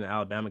see during the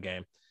Alabama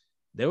game,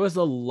 there was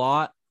a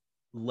lot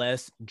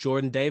less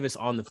Jordan Davis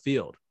on the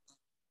field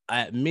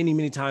at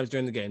many times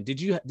during the game.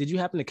 Did you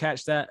happen to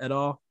catch that at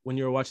all when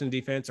you were watching the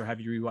defense, or have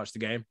you rewatched the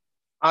game?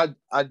 I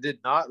did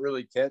not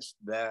really catch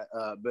that,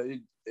 but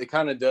it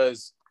kind of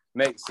does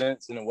make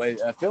sense in a way.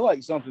 I feel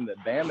like something that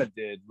Bama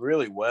did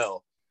really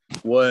well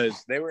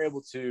was they were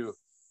able to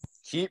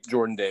keep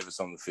Jordan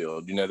Davis on the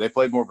field. They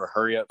played more of a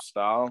hurry-up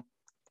style.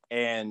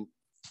 And,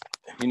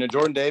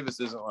 Jordan Davis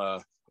isn't a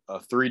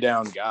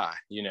 3-down guy,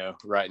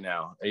 right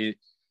now.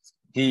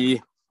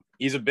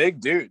 He's a big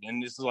dude,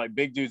 and this is like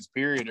big dudes,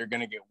 period, are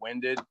going to get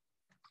winded.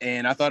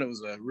 And I thought it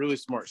was a really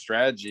smart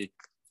strategy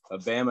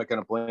of Bama kind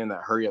of playing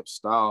that hurry-up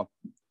style.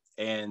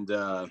 And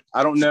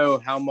I don't know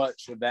how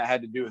much of that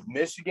had to do with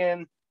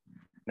Michigan.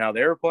 Now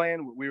they were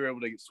playing, we were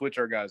able to switch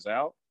our guys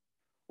out,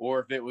 or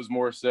if it was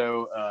more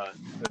so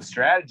the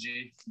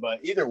strategy. But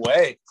either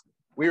way,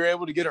 we were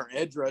able to get our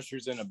edge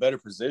rushers in a better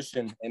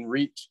position and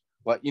wreak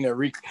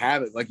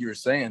havoc, like you were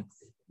saying.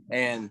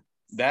 And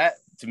that,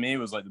 to me,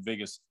 was like the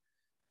biggest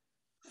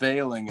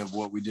failing of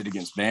what we did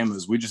against Bama,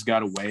 is we just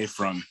got away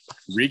from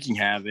wreaking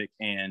havoc,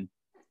 and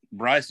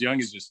Bryce Young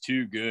is just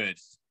too good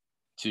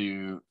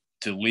to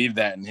leave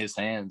that in his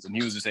hands, and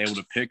he was just able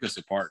to pick us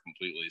apart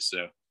completely.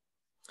 So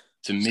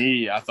to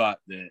me, I thought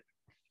that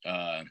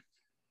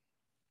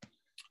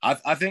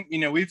I think,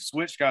 we've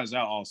switched guys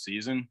out all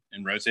season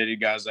and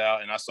rotated guys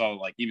out, and I saw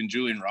like even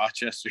Julian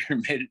Rochester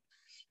made it.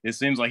 It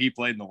seems like he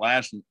played in the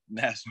last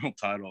national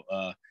title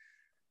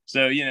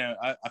So,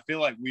 I feel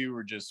like we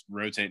were just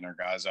rotating our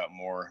guys out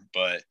more,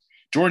 but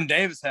Jordan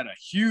Davis had a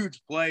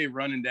huge play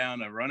running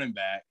down a running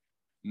back.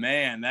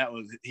 Man,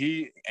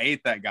 he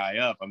ate that guy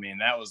up. I mean,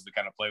 that was the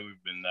kind of play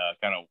we've been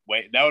kind of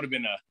wait. That would have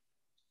been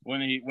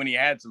when he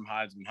had some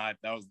Heisman hype,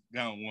 that was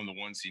kind of one of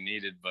the ones he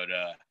needed. But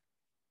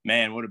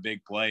man, what a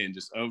big play, and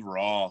just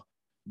overall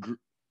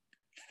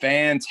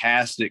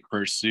fantastic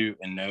pursuit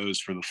and nose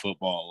for the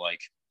football.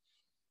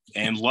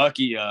 And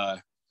lucky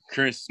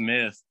Chris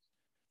Smith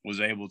was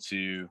able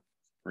to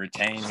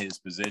retain his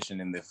position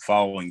in the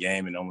following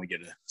game and only get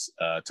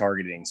a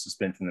targeting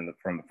suspension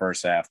from the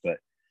first half. But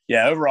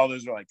yeah, overall,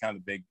 those are kind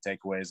of big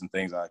takeaways and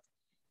things I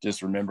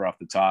just remember off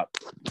the top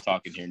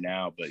talking here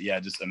now. But yeah,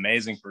 just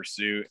amazing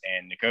pursuit.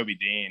 And Nakobe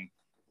Dean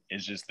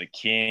is just the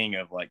king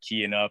of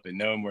keying up and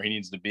knowing where he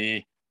needs to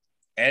be.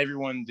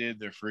 Everyone did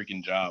their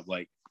freaking job.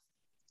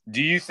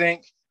 Do you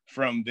think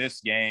from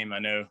this game, I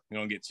know we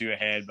don't get too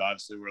ahead, but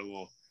obviously we're a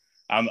little,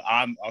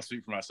 I'll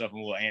speak for myself. I'm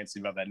a little antsy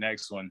about that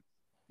next one.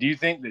 Do you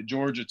think that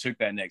Georgia took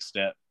that next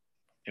step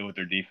with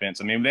their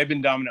defense? I mean, they've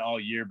been dominant all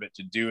year, but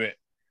to do it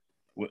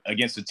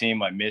against a team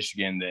like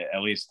Michigan that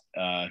at least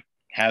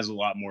has a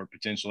lot more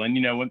potential. And,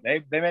 when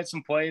they made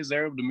some plays, they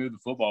were able to move the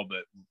football,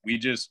 but we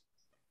just,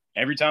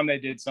 every time they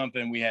did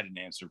something, we had an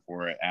answer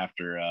for it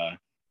after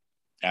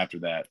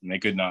that, and they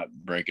could not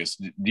break us.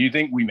 Do you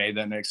think we made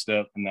that next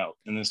step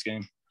in this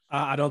game?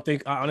 I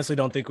honestly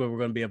don't think we're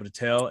going to be able to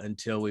tell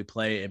until we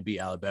play and beat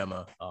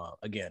Alabama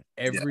again.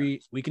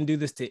 We can do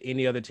this to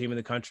any other team in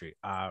the country.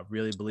 I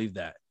really believe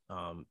that.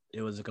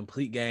 It was a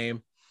complete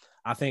game.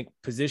 I think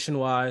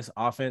position-wise,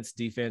 offense,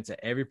 defense, at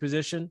every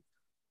position,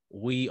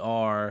 we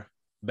are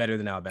better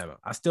than Alabama.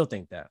 I still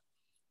think that.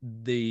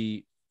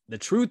 The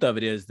truth of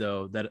it is,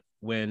 though, that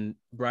when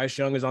Bryce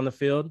Young is on the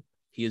field,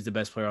 he is the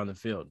best player on the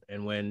field.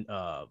 And when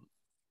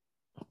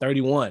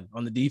 31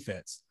 on the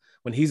defense,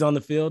 when he's on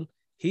the field,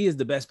 he is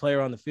the best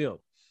player on the field.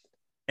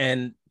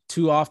 And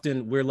too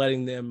often we're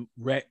letting them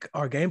wreck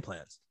our game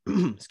plans.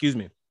 Excuse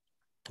me.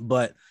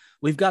 But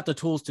we've got the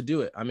tools to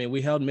do it. I mean,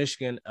 we held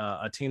Michigan,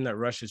 a team that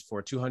rushes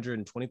for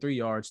 223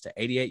 yards to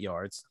 88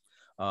 yards.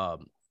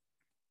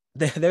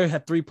 They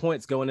had 3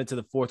 points going into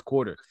the fourth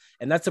quarter.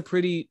 And that's a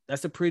pretty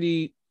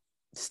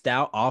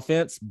stout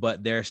offense,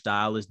 but their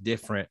style is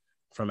different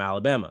from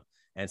Alabama,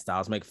 and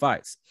styles make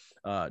fights.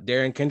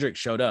 Darian Kendrick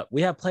showed up.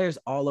 We have players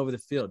all over the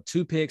field,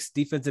 2 picks,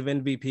 defensive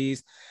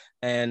MVPs,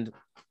 and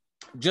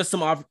just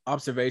some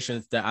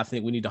observations that I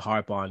think we need to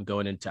harp on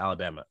going into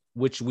Alabama,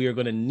 which we are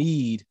going to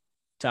need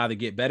to either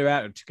get better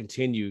at or to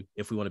continue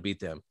if we want to beat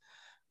them.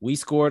 We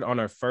scored on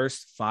our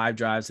first 5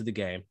 drives of the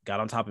game, got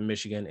on top of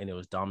Michigan, and it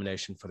was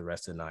domination for the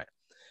rest of the night.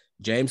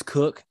 James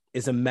Cook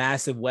is a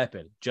massive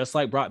weapon, just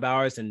like Brock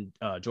Bowers and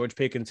George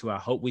Pickens, who I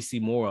hope we see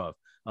more of.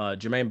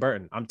 Jermaine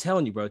Burton. I'm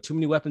telling you, bro, too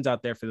many weapons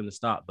out there for them to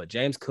stop. But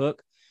James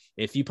Cook,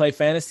 if you play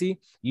fantasy,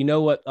 you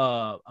know what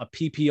a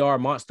PPR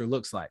monster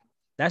looks like.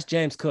 That's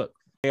James Cook.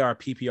 They are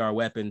PPR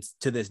weapons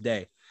to this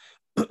day.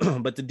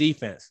 But the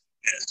defense,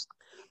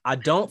 I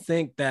don't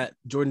think that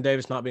Jordan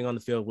Davis not being on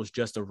the field was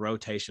just a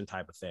rotation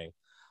type of thing.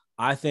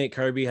 I think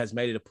Kirby has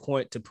made it a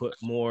point to put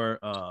more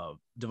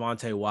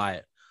Devontae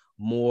Wyatt,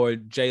 more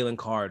Jalen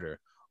Carter,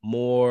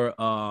 more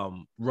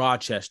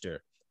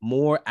Rochester,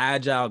 more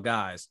agile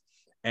guys.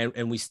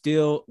 And we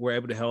still were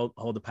able to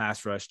hold the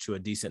pass rush to a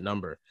decent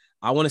number.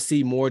 I want to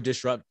see more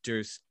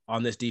disruptors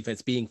on this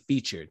defense being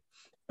featured.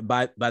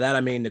 By that,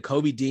 I mean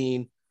Nakobe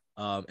Dean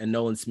and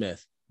Nolan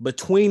Smith.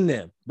 Between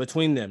them,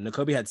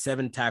 Nakobe had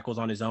 7 tackles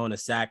on his own, a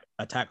sack,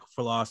 a tackle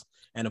for loss,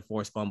 and a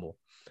forced fumble.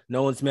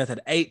 Nolan Smith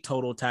had 8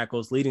 total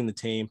tackles leading the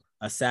team,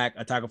 a sack,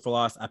 a tackle for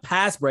loss, a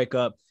pass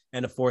breakup,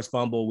 and a forced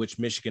fumble, which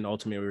Michigan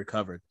ultimately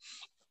recovered.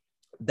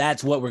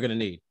 That's what we're going to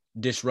need.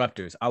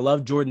 Disruptors. I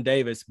love Jordan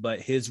Davis, but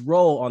his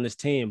role on this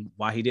team,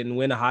 why he didn't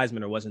win a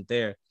Heisman or wasn't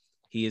there,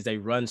 he is a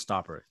run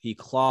stopper. He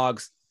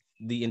clogs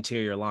the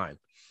interior line.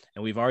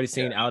 And we've already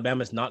seen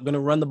Alabama's not going to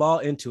run the ball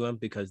into him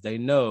because they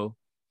know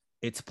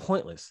it's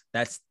pointless.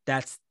 That's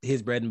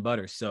his bread and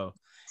butter. So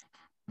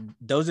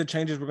those are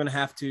changes we're going to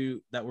have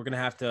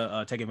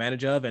to take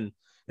advantage of. And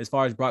as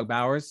far as Brock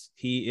Bowers,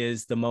 he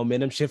is the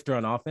momentum shifter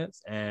on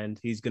offense, and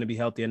he's going to be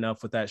healthy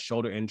enough with that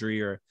shoulder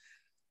injury, or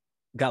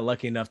got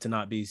lucky enough to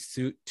not be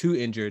too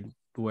injured,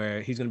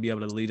 where he's going to be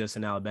able to lead us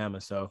in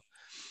Alabama. So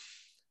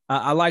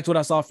I liked what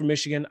I saw from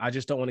Michigan. I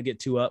just don't want to get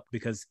too up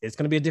because it's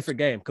going to be a different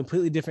game,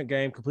 completely different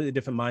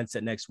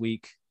mindset next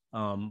week.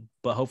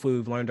 But hopefully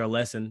we've learned our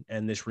lesson,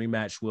 and this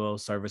rematch will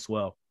serve us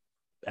well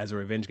as a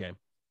revenge game.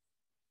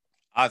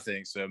 I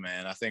think so,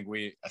 man. I think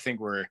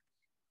we're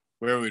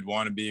where we'd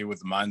want to be with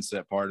the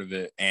mindset part of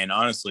it. And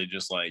honestly,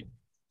 just like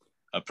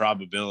a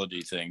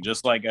probability thing,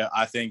 just like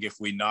I think if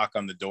we knock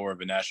on the door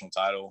of a national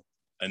title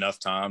enough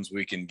times,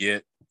 we can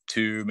get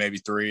 2, maybe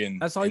 3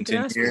 and that's all you can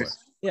ask for.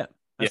 Yeah.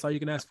 That's all you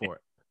can ask for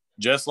it.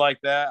 Just like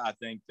that. I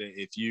think that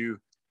if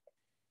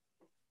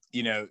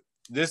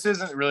this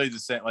isn't really the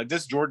same, like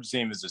this Georgia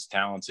team is as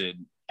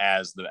talented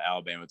as the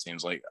Alabama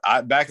teams. Like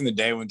back in the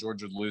day when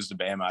Georgia would lose to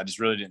Bama, I just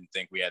really didn't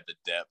think we had the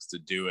depth to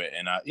do it.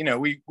 And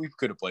we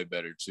could have played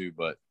better too,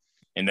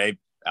 and they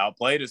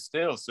outplayed us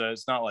still. So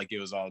it's not like it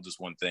was all just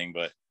one thing.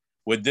 But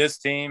with this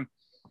team,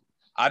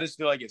 I just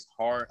feel like it's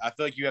hard. I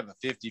feel like you have a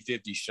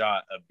 50-50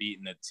 shot of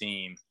beating a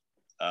team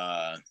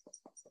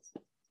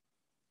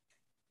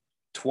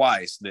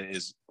twice that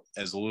is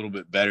a little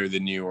bit better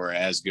than you or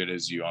as good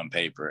as you on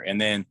paper. And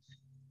then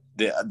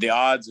the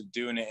odds of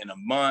doing it in a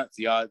month,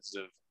 the odds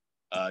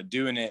of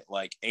doing it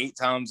like 8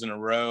 times in a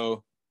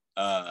row,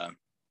 I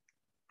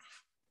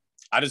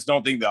just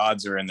don't think the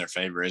odds are in their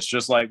favor. It's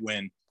just like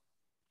when,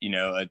 you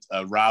know,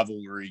 a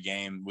rivalry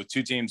game with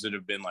two teams that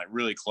have been like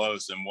really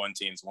close and one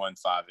team's won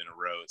 5 in a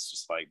row. It's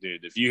just like,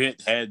 dude, if you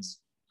hit heads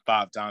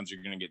 5 times,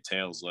 you're going to get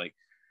tails. Like,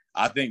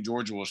 I think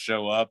Georgia will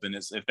show up, and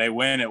if they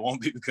win, it won't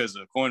be because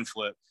of a coin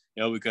flip,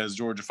 you know, because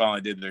Georgia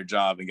finally did their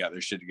job and got their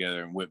shit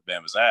together and whipped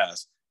Bama's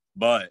ass.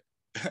 But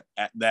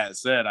that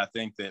said, I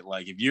think that,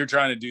 like, if you're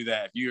trying to do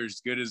that, if you're as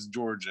good as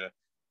Georgia,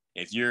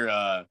 if you're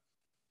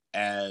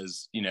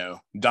as, you know,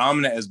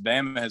 dominant as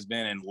Bama has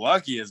been and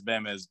lucky as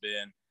Bama has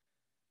been,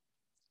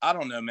 I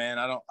don't know, man.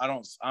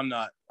 I'm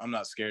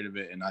not scared of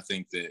it. And I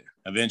think that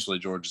eventually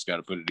Georgia's got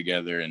to put it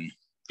together, and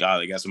God,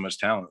 they got so much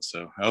talent.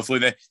 So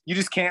hopefully you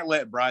just can't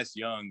let Bryce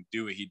Young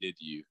do what he did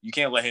to you. You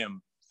can't let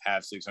him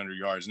have 600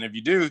 yards. And if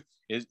you do,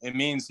 it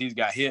means he's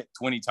got hit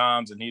 20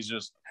 times and he's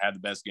just had the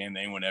best game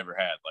that anyone ever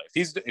had. Like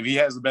if he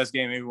has the best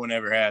game anyone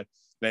ever had,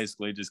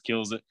 basically just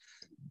kills it,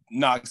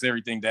 knocks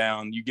everything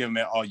down. You give him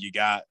all you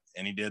got,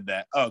 and he did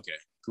that. Okay,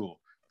 cool.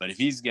 But if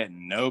he's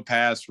getting no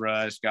pass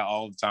rush, got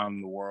all the time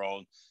in the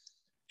world,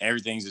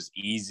 everything's just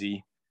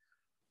easy,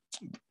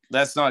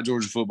 that's not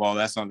Georgia football.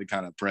 That's not the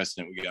kind of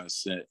precedent we got to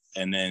set.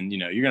 And then, you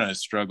know, you're going to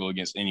struggle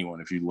against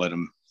anyone if you let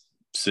them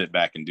sit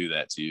back and do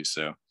that to you.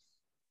 So,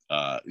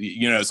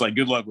 you know, it's like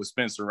good luck with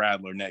Spencer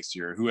Rattler next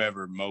year,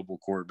 whoever mobile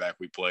quarterback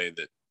we play,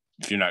 that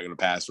if you're not going to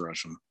pass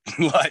rush them.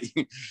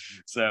 Like,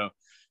 so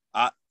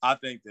I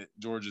think that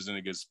Georgia's in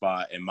a good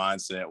spot, and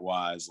mindset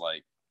wise,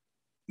 like,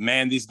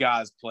 man, these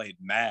guys played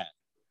mad.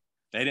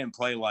 They didn't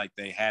play like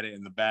they had it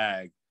in the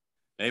bag.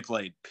 They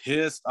played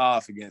pissed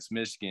off against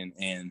Michigan,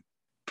 and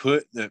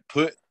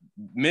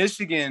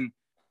Michigan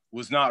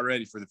was not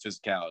ready for the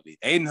physicality.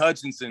 Aiden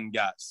Hutchinson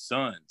got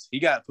suns. He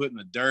got put in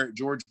the dirt.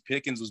 George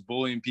Pickens was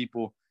bullying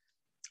people.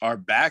 Our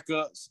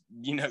backups,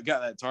 you know,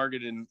 got that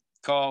targeted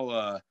call.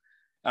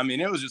 I mean,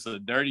 it was just a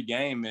dirty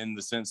game in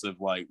the sense of,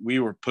 like, we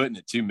were putting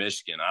it to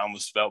Michigan. I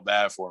almost felt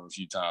bad for them a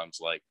few times.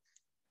 Like,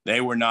 they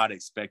were not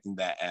expecting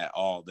that at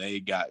all. They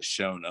got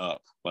shown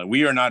up. Like,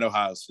 we are not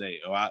Ohio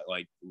State.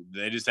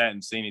 They just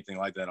hadn't seen anything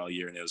like that all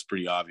year, and it was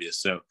pretty obvious.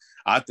 So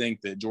I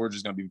think that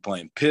Georgia's going to be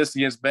playing pissed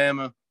against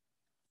Bama.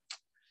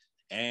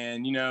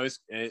 And, you know,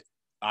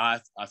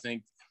 I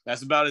think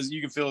that's about as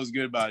you can feel as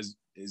good about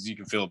as you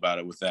can feel about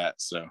it with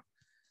that. So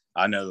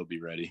I know they'll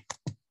be ready.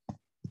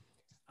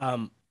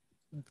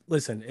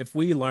 Listen, if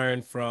we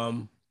learn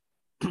from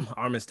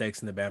our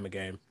mistakes in the Bama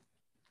game,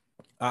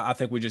 I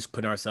think we just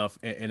put ourselves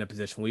in a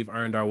position. We've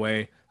earned our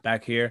way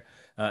back here,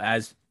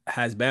 as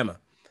has Bama.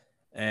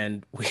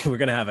 And we're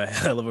going to have a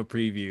hell of a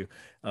preview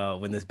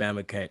when this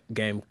Bama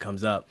game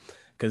comes up,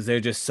 because there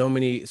are just so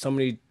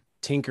many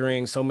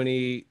tinkering, so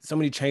many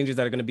changes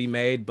that are going to be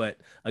made. But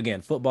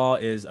again, football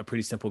is a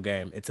pretty simple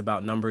game. It's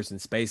about numbers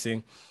and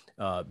spacing,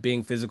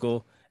 being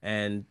physical,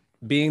 and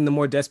being the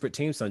more desperate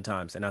team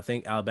sometimes. And I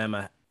think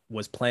Alabama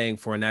was playing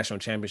for a national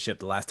championship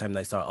the last time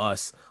they saw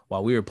us,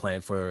 while we were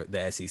playing for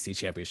the SEC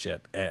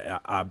championship. And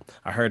I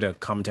heard a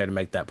commentator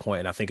make that point,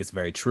 and I think it's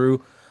very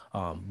true.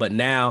 But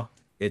now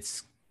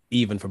it's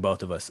even for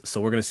both of us. So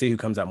we're going to see who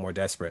comes out more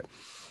desperate.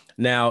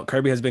 Now,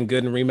 Kirby has been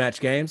good in rematch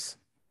games.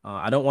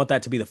 I don't want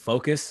that to be the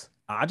focus.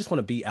 I just want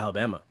to beat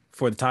Alabama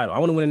for the title. I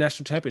want to win a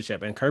national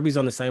championship, and Kirby's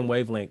on the same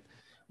wavelength.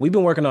 We've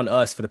been working on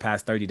us for the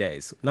past 30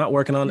 days, not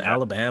working on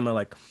Alabama.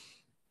 Like,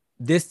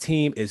 this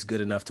team is good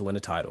enough to win a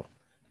title.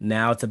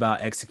 Now it's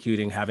about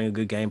executing, having a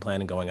good game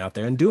plan, and going out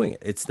there and doing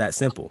it. It's that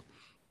simple.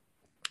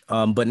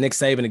 But Nick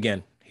Saban,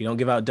 again, he don't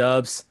give out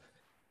dubs.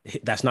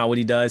 That's not what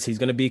he does. He's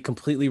going to be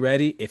completely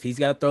ready. If he's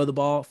got to throw the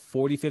ball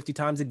 40, 50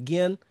 times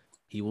again,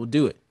 he will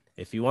do it.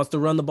 If he wants to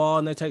run the ball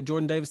and they take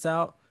Jordan Davis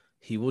out,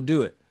 he will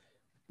do it.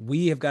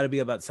 We have got to be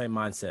about the same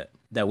mindset,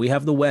 that we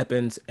have the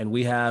weapons and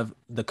we have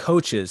the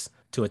coaches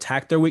to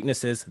attack their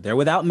weaknesses. They're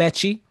without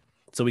Mechie,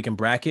 so we can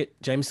bracket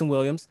Jameson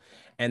Williams.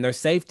 And their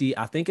safety,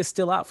 I think, is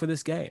still out for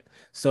this game.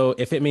 So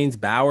if it means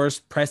Bowers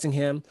pressing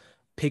him,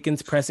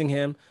 Pickens pressing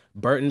him,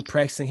 Burton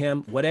pressing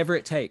him, whatever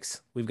it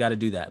takes, we've got to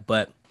do that.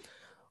 But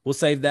we'll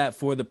save that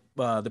for the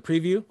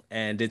preview,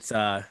 and it's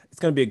going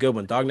to be a good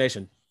one. Dog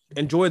Nation,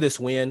 enjoy this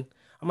win.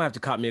 I'm gonna have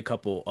to cop me a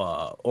couple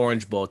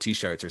Orange Bowl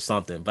t-shirts or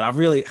something. But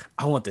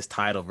I want this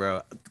title,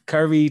 bro.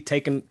 Kirby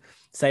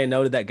saying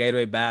no to that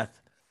Gatorade bath.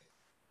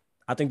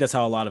 I think that's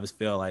how a lot of us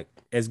feel. Like,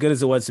 as good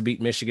as it was to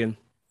beat Michigan,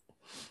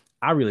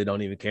 I really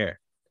don't even care.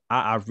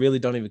 I really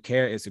don't even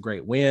care. It's a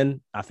great win.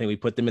 I think we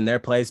put them in their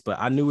place, but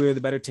I knew we were the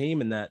better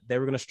team and that they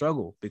were going to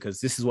struggle, because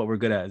this is what we're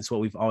good at. It's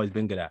what we've always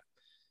been good at.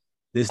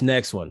 This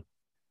next one,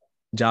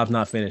 job's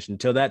not finished.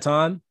 Until that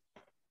time.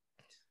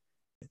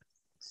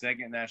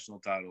 Second national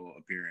title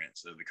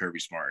appearance of the Kirby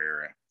Smart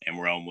era, and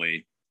we're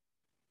only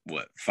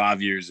what,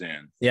 5 years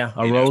in. Yeah,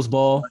 a You know, Rose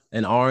Bowl,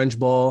 an Orange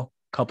Bowl,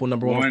 couple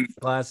number one One-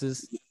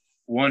 classes.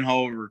 one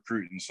whole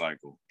recruiting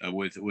cycle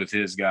with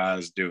his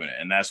guys doing it,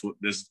 and that's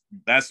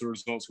the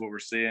results what we're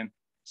seeing.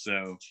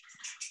 So,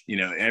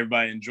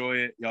 everybody enjoy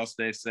it. Y'all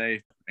stay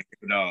safe. And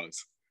go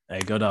Dogs. Hey,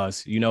 go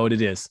Dogs. You know what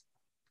it is.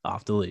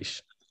 Off the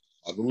leash.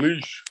 On the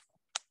leash.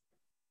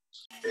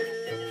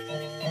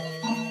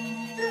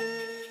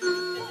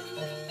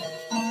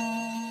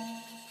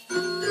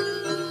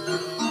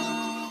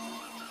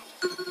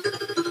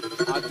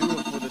 I do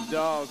it for the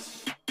dogs.